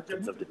two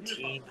captains of the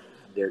team.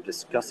 They're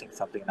discussing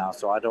something now,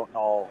 so I don't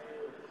know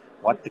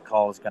what the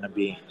call is going to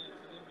be.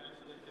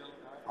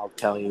 I'll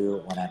tell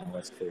you when I know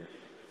it's clear.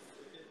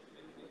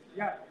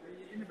 Ja,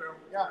 in de bel.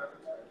 Ja.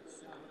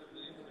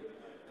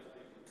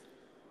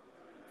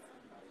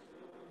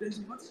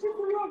 Deze wat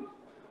super lang.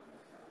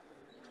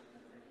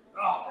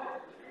 Oh.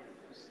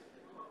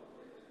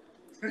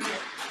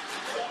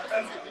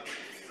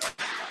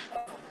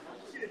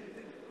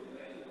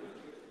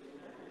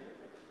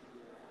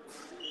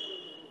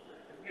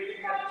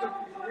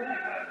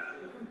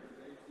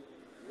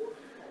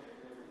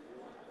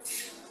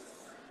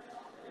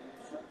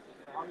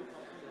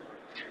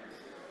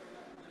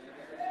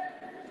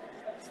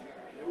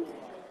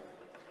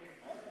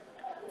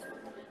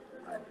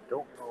 I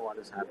don't know what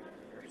is happening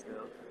here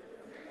still.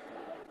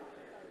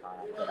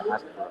 I'm going to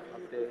ask for an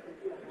update.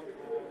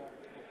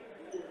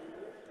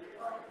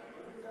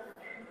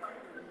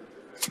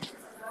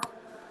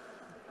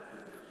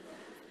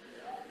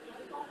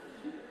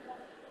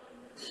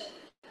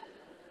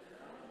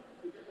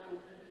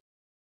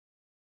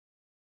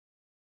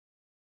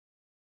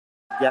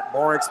 Get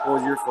more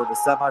exposure for the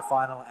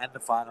semifinal and the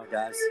final,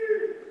 guys.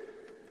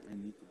 I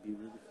need to be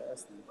really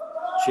fast now.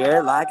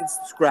 Share, like, and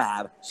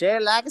subscribe. Share,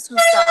 like, and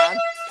subscribe.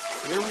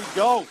 Here we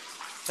go.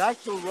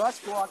 Tactical rush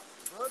block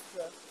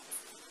versus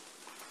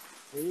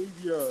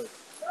Savior.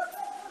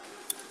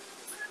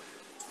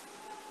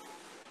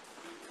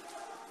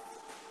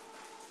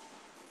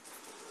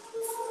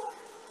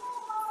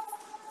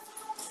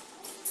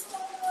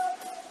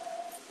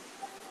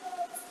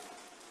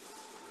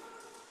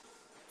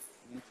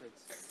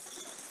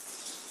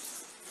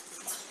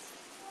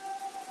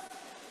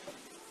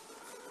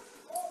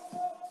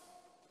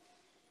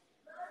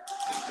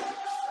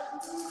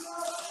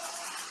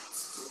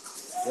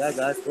 Yeah,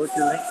 guys, put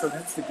your links on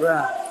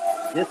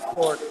Instagram,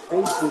 Discord,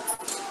 Facebook.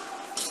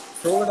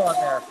 Throw it on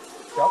there.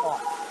 Come on.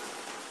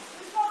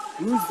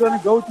 Who's going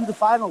to go to the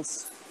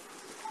finals?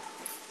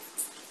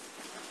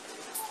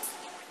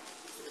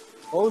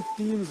 Both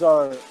teams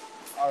are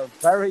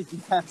very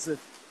defensive.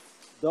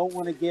 Don't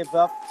want to give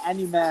up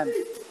any man.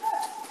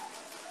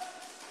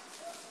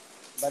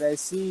 But I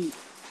see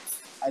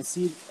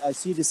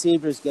the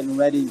Sabres getting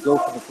ready to go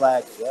for the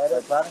flag. Yeah,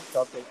 they're planning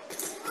something.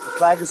 The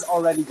flag is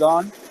already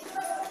gone.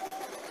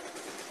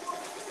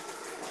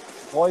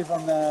 Boy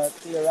from the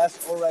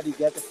TRS already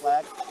get the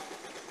flag.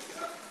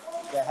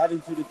 They're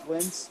heading to the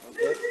Twins.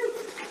 Okay.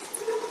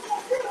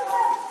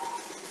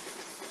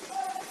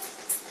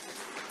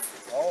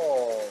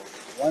 Oh,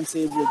 one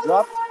Savior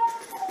drop.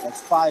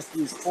 That's 5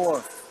 use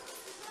 4.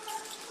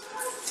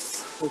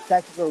 So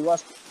tactical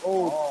rush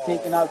Oh,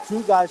 taking out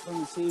 2 guys from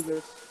the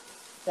Saviors.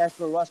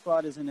 Casper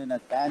Ruscrod is in an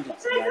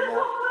advantage right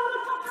now.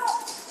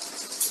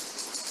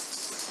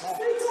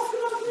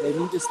 They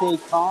need to stay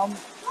calm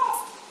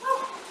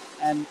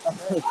and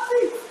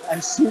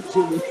and shoot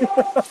Jimmy.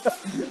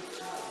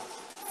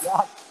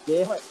 God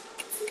damn it.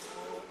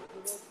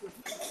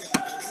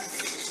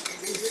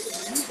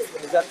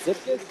 Is that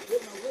Zipkin?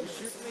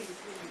 Shoot me.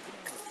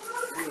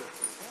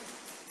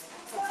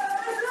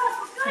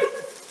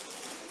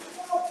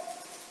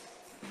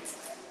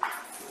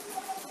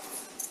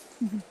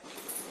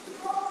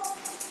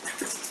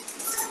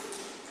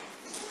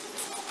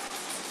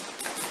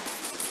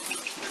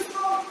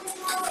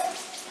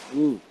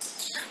 Ooh.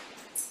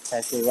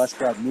 Casper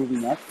Ruscrod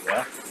moving up.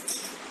 Yeah.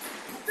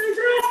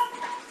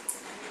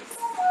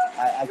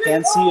 I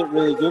can't see it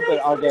really good, but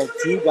are there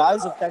 2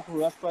 guys of Casper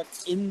Ruscrod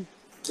in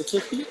the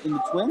 50, in the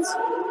twins?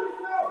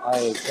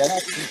 I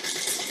cannot see.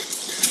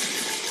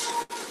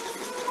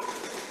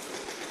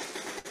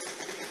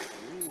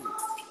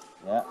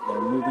 Yeah,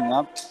 they're moving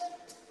up.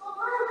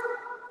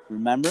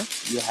 Remember,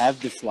 you have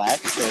the flag,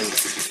 so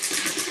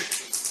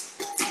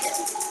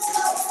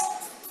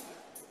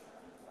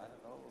I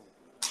don't know.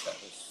 That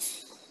was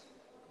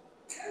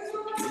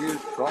weird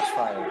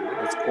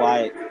crossfire. it's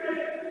quiet.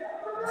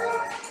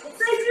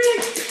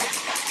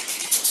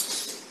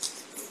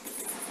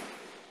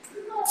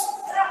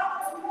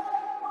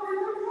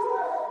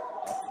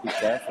 Be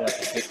careful at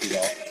the 50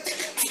 though.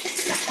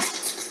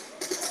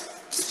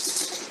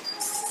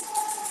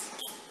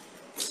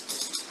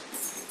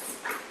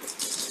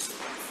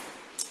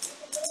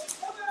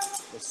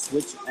 The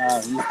switch, he's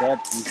dead.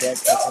 He's dead.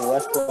 Casper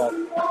Ruscrod,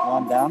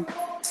 1 down.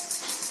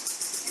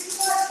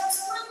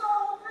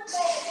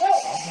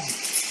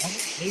 How many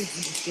plays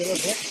is he still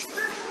hit?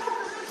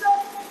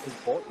 His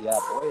boy, yeah,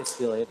 boy is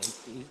still hit.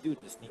 He's doing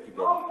the sneaky bit.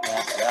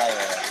 Yeah.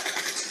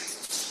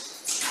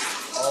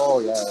 Oh,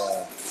 yeah.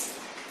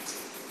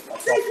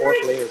 That's all 4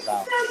 players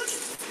now.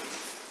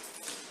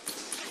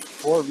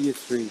 4 vs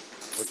 3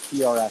 for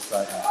TRS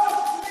right now.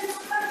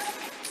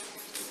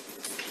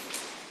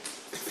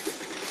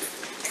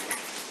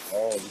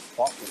 Oh, he's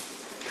spotless.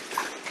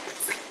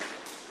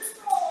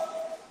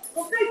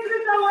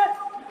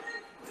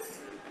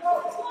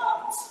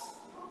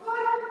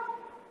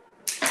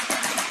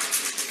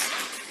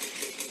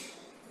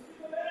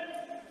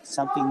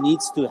 Something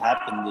needs to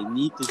happen. They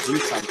need to do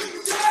something.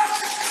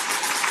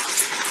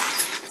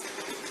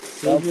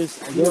 Saviors,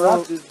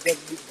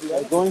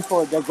 they're going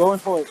for it. They're going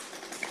for it.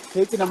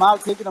 Taking them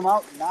out.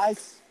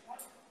 Nice.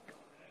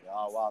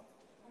 Yeah, wow.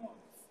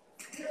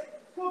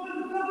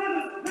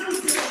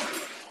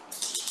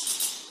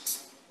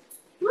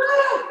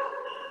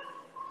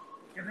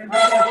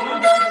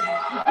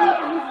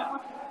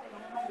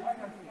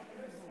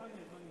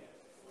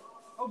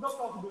 Ook dat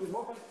kan gebeuren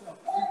hoor.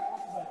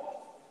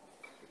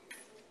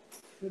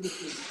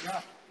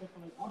 Ja,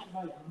 wordt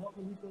erbij. Nog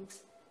een liter.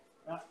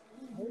 Ja,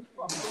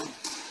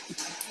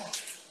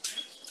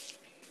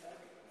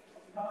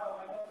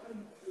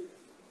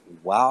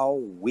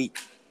 Wow, week.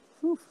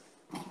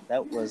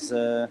 That was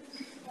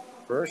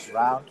First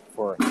round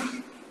for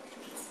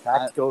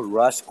Tactical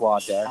Rush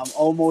Squad there. I'm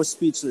almost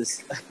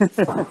speechless.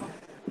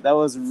 That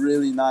was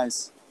really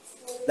nice.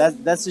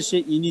 That's the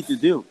shit you need to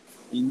do.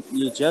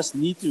 You just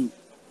need to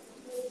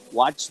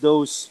watch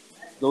those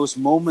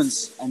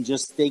moments and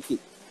just take it.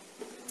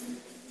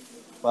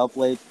 Well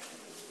played.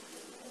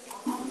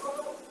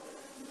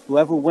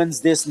 Whoever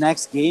wins this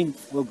next game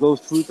will go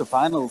through the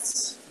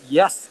finals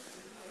Yes.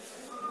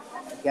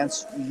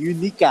 against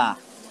Unica.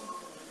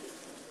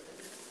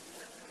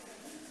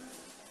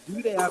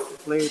 Do they have to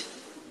play?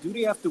 Do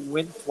they have to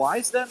win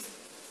twice then?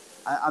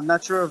 I'm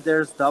not sure if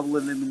there's double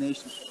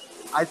elimination.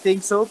 I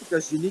think so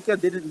because Unica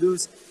didn't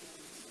lose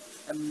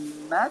a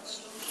match.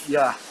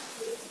 Yeah.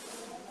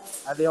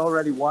 And they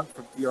already won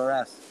from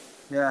PRS.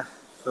 Yeah.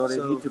 So they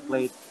need to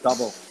play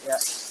double. Yeah.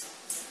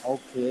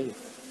 Okay.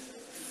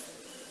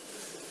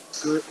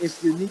 So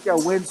if Unica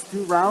wins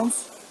 2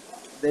 rounds,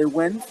 they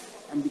win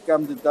and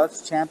become the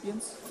Dutch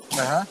champions.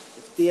 Uh-huh.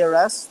 If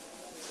TRS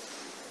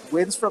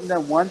wins from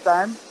them 1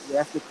 time, they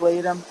have to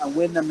play them and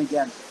win them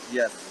again.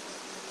 Yes.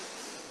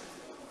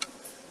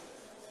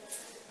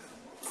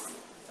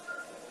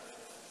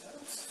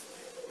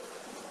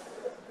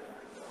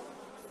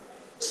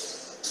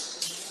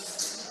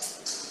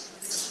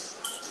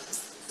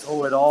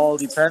 So it all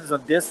depends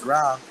on this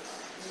round.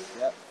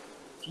 Yep.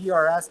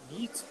 TRS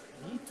need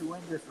to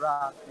win this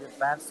round to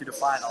advance to the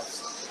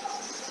finals.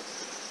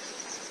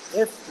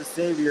 If the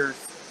Saviors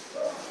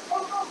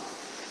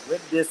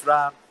win this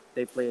round,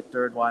 they play a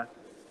third one.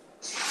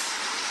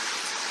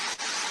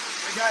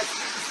 Hey guys,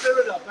 keep the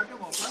spirit up.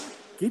 Come on, man.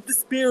 Keep the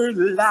spirit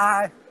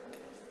alive.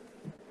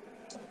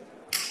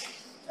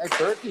 Hey,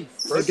 Bertie.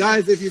 Hey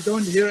guys, if you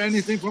don't hear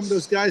anything from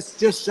those guys,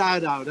 just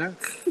shout out, huh?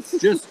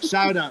 Just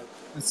shout out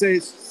and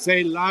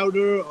say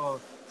louder or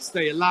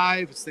stay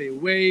alive, stay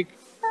awake.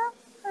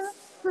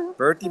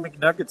 Bertie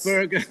McNuggets.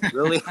 Berg.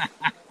 Really?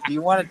 Do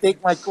you want to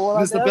take my call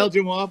on Mr. that?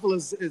 Belgium Waffle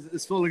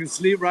is falling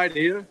asleep right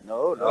here.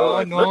 No, Oh,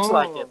 it no. looks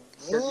like it.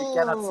 because you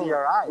cannot see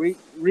our eyes.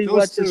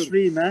 Rewatch the Toaster.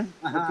 stream, man.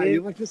 Okay.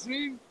 You want to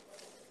stream?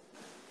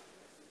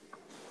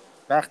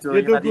 Bert, wil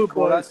You je do maar die good,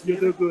 cola boys. You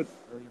do sturen? good.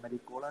 Wil je maar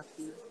die cola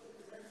sturen?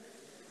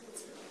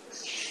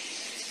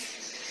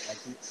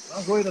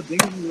 Dan gooi je dat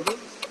ding in de rug.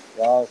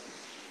 Ja.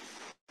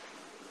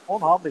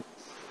 Onhandig.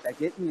 Dat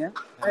geht niet, hè?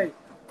 Hey.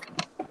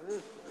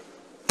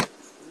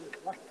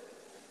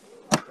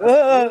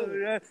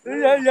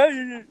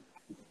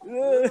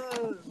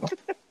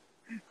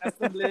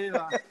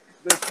 Assemblea.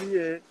 Dat zie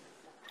je.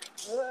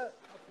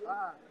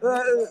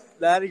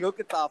 Daar heb ik ook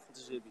een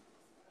tafeltje zitten.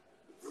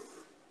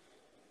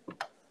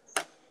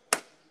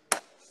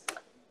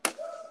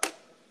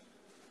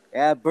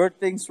 Yeah, Bert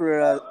thinks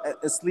we're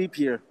asleep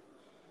here.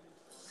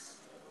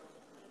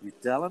 You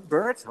telling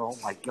Bert? Oh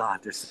my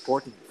God, they're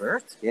supporting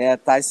Bert? Yeah,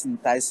 Tyson.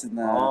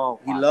 Oh,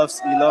 he my.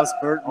 loves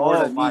Bert more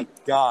Oh than my me.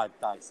 God,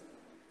 Tyson.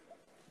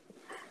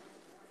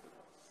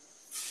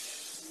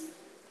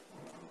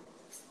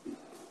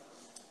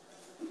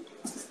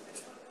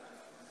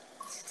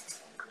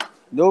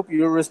 Nope,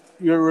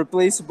 you're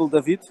replaceable,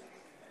 David.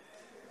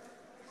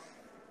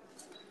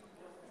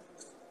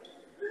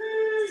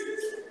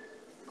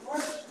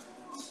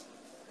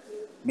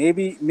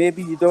 Maybe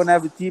you don't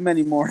have a team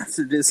anymore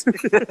after this.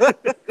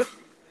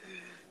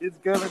 It's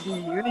gonna be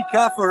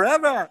Unica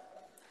forever.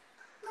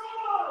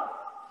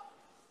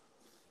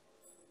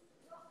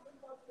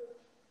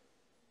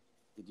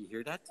 Did you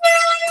hear that?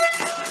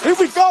 Here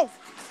we go.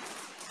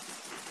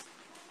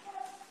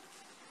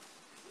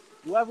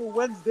 Whoever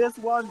wins this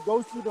one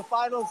goes to the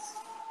finals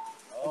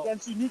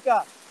against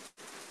Unica.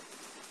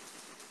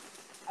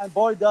 And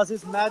boy, does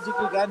his magic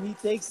again. He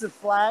takes the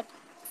flag,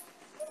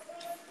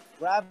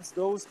 grabs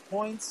those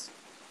points.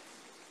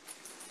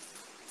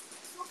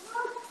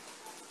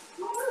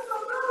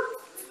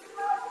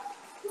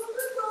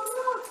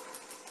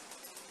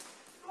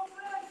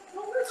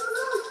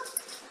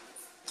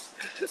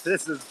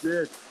 This is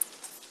good.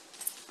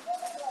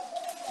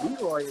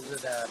 Leroy is in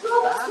a bad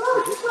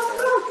position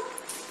there.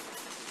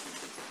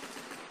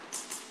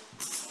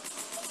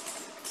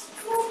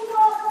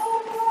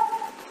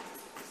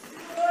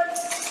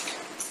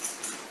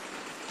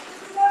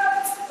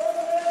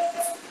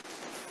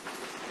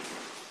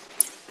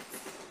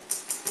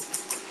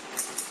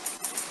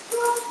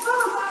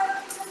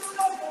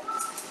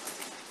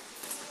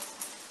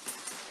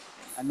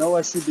 I know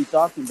I should be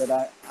talking, but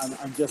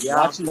I'm just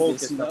watching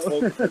this. You know? I'm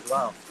focused as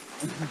well.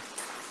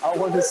 I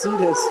want to see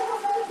this.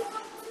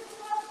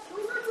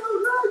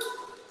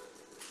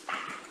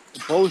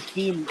 Both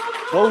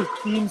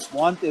teams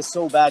want this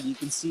so bad. You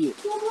can see it.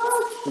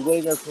 The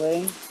way they're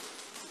playing.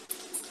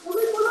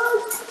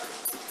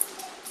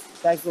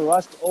 Tackle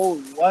rush. Oh,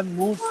 one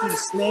move to the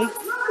snake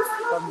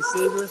from the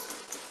Sabres.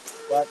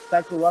 But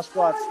tackle rush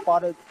squad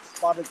spotted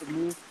the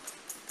move.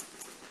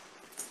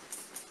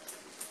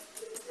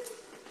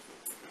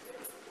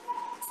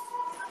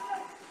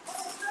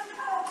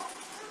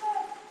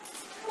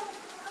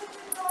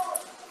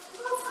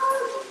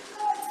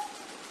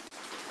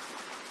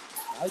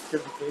 Nice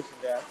communication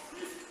there.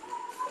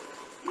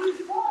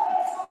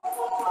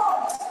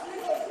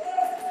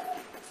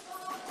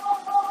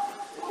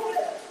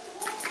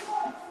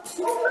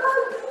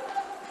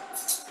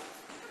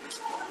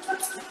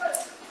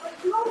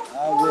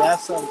 We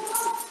have some.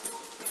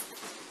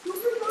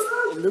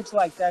 It looks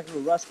like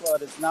tackle rush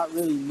squad is not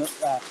really.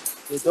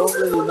 They don't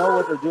really know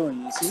what they're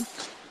doing. You see,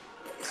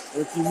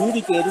 they're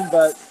communicating,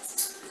 but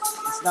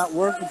it's not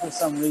working for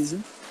some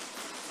reason.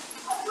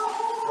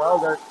 Well,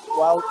 they're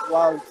while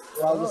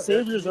the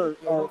Sabres are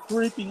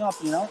creeping up.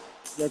 You know,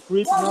 they're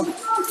creeping up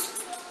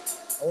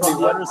from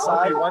the other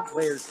side. Only one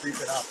player is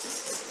creeping up.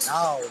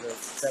 Now the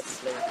second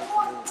player makes a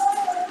move.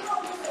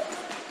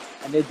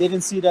 And they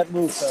didn't see that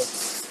move, so.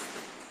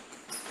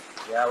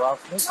 Yeah, well,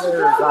 Smith player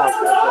is out.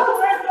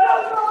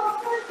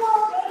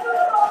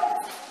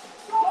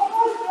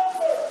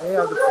 They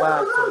have the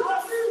flag, so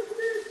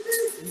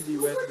easy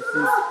win.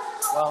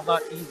 Well,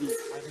 not easy.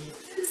 I mean,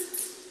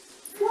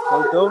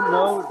 they don't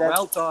know that.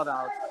 Well thought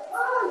out.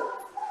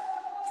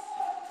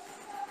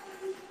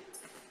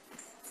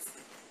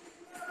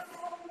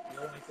 The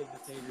only thing the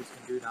Sabres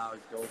can do now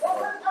is go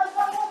for a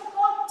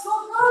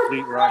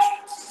complete rush,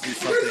 do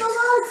something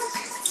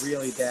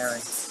really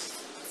daring,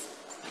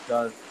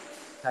 because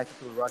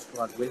tactical rush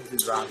squad wins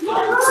his round to the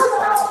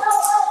final.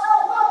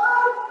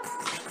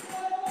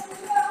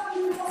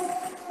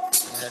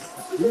 And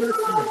if we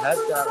head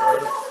that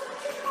way,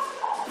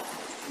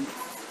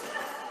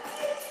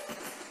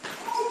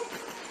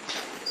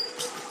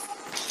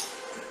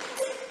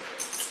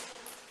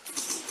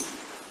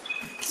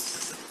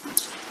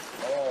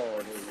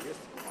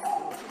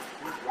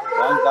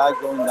 one guy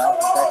going down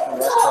to tactical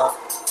rush squad.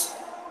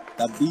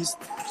 The beast.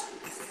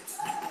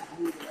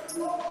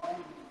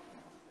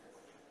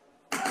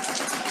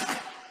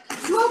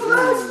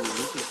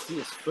 you can see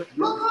his foot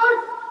move.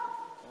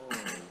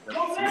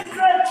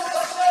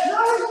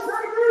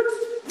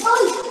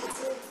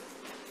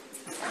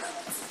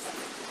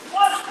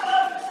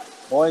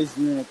 Boys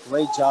doing a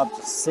great job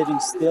just sitting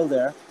still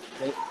there.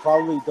 They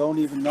probably don't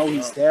even know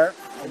he's there.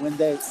 And when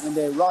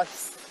they rush,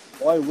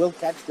 Boy will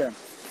catch them.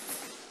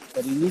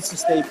 But he needs to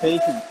stay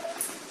patient.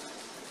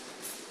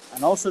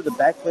 And also the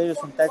back players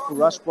from Tactical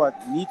Rush Squad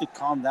need to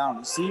calm down.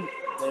 You see,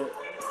 they're...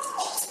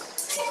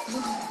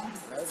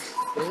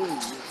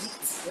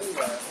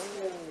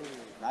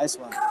 Nice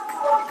one.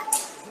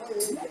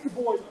 There's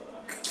one.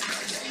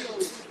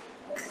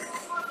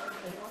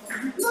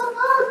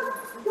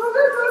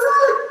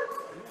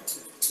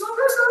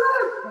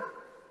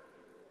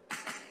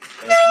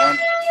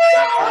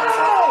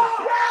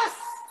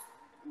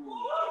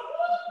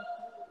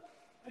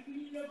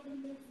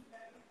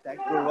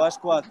 Tactical Rush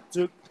Squad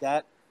took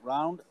that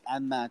round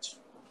and match.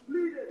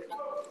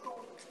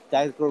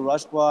 Tactical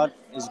Rush Squad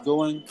is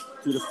going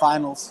to the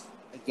finals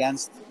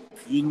against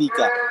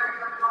Unica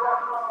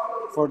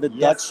for the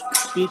Dutch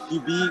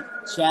Speedqb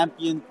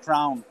champion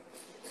crown.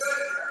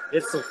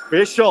 It's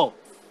official.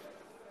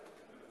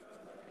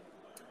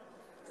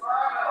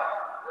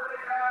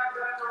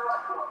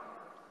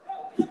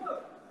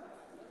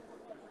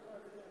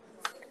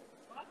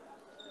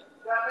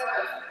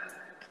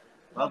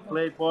 Well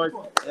played, boys.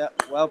 Yeah,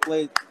 well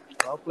played.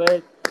 Well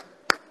played.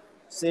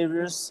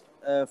 Saviors,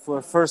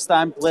 for first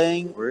time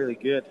playing, Really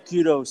good.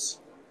 kudos.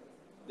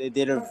 They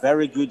did a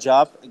very good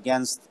job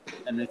against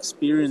an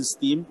experienced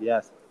team.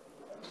 Yes.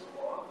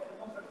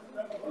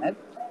 And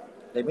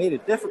they made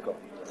it difficult.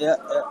 Yeah.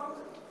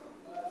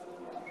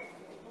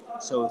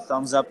 So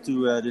thumbs up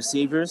to the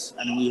Saviors,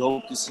 and we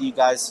hope to see you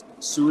guys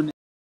soon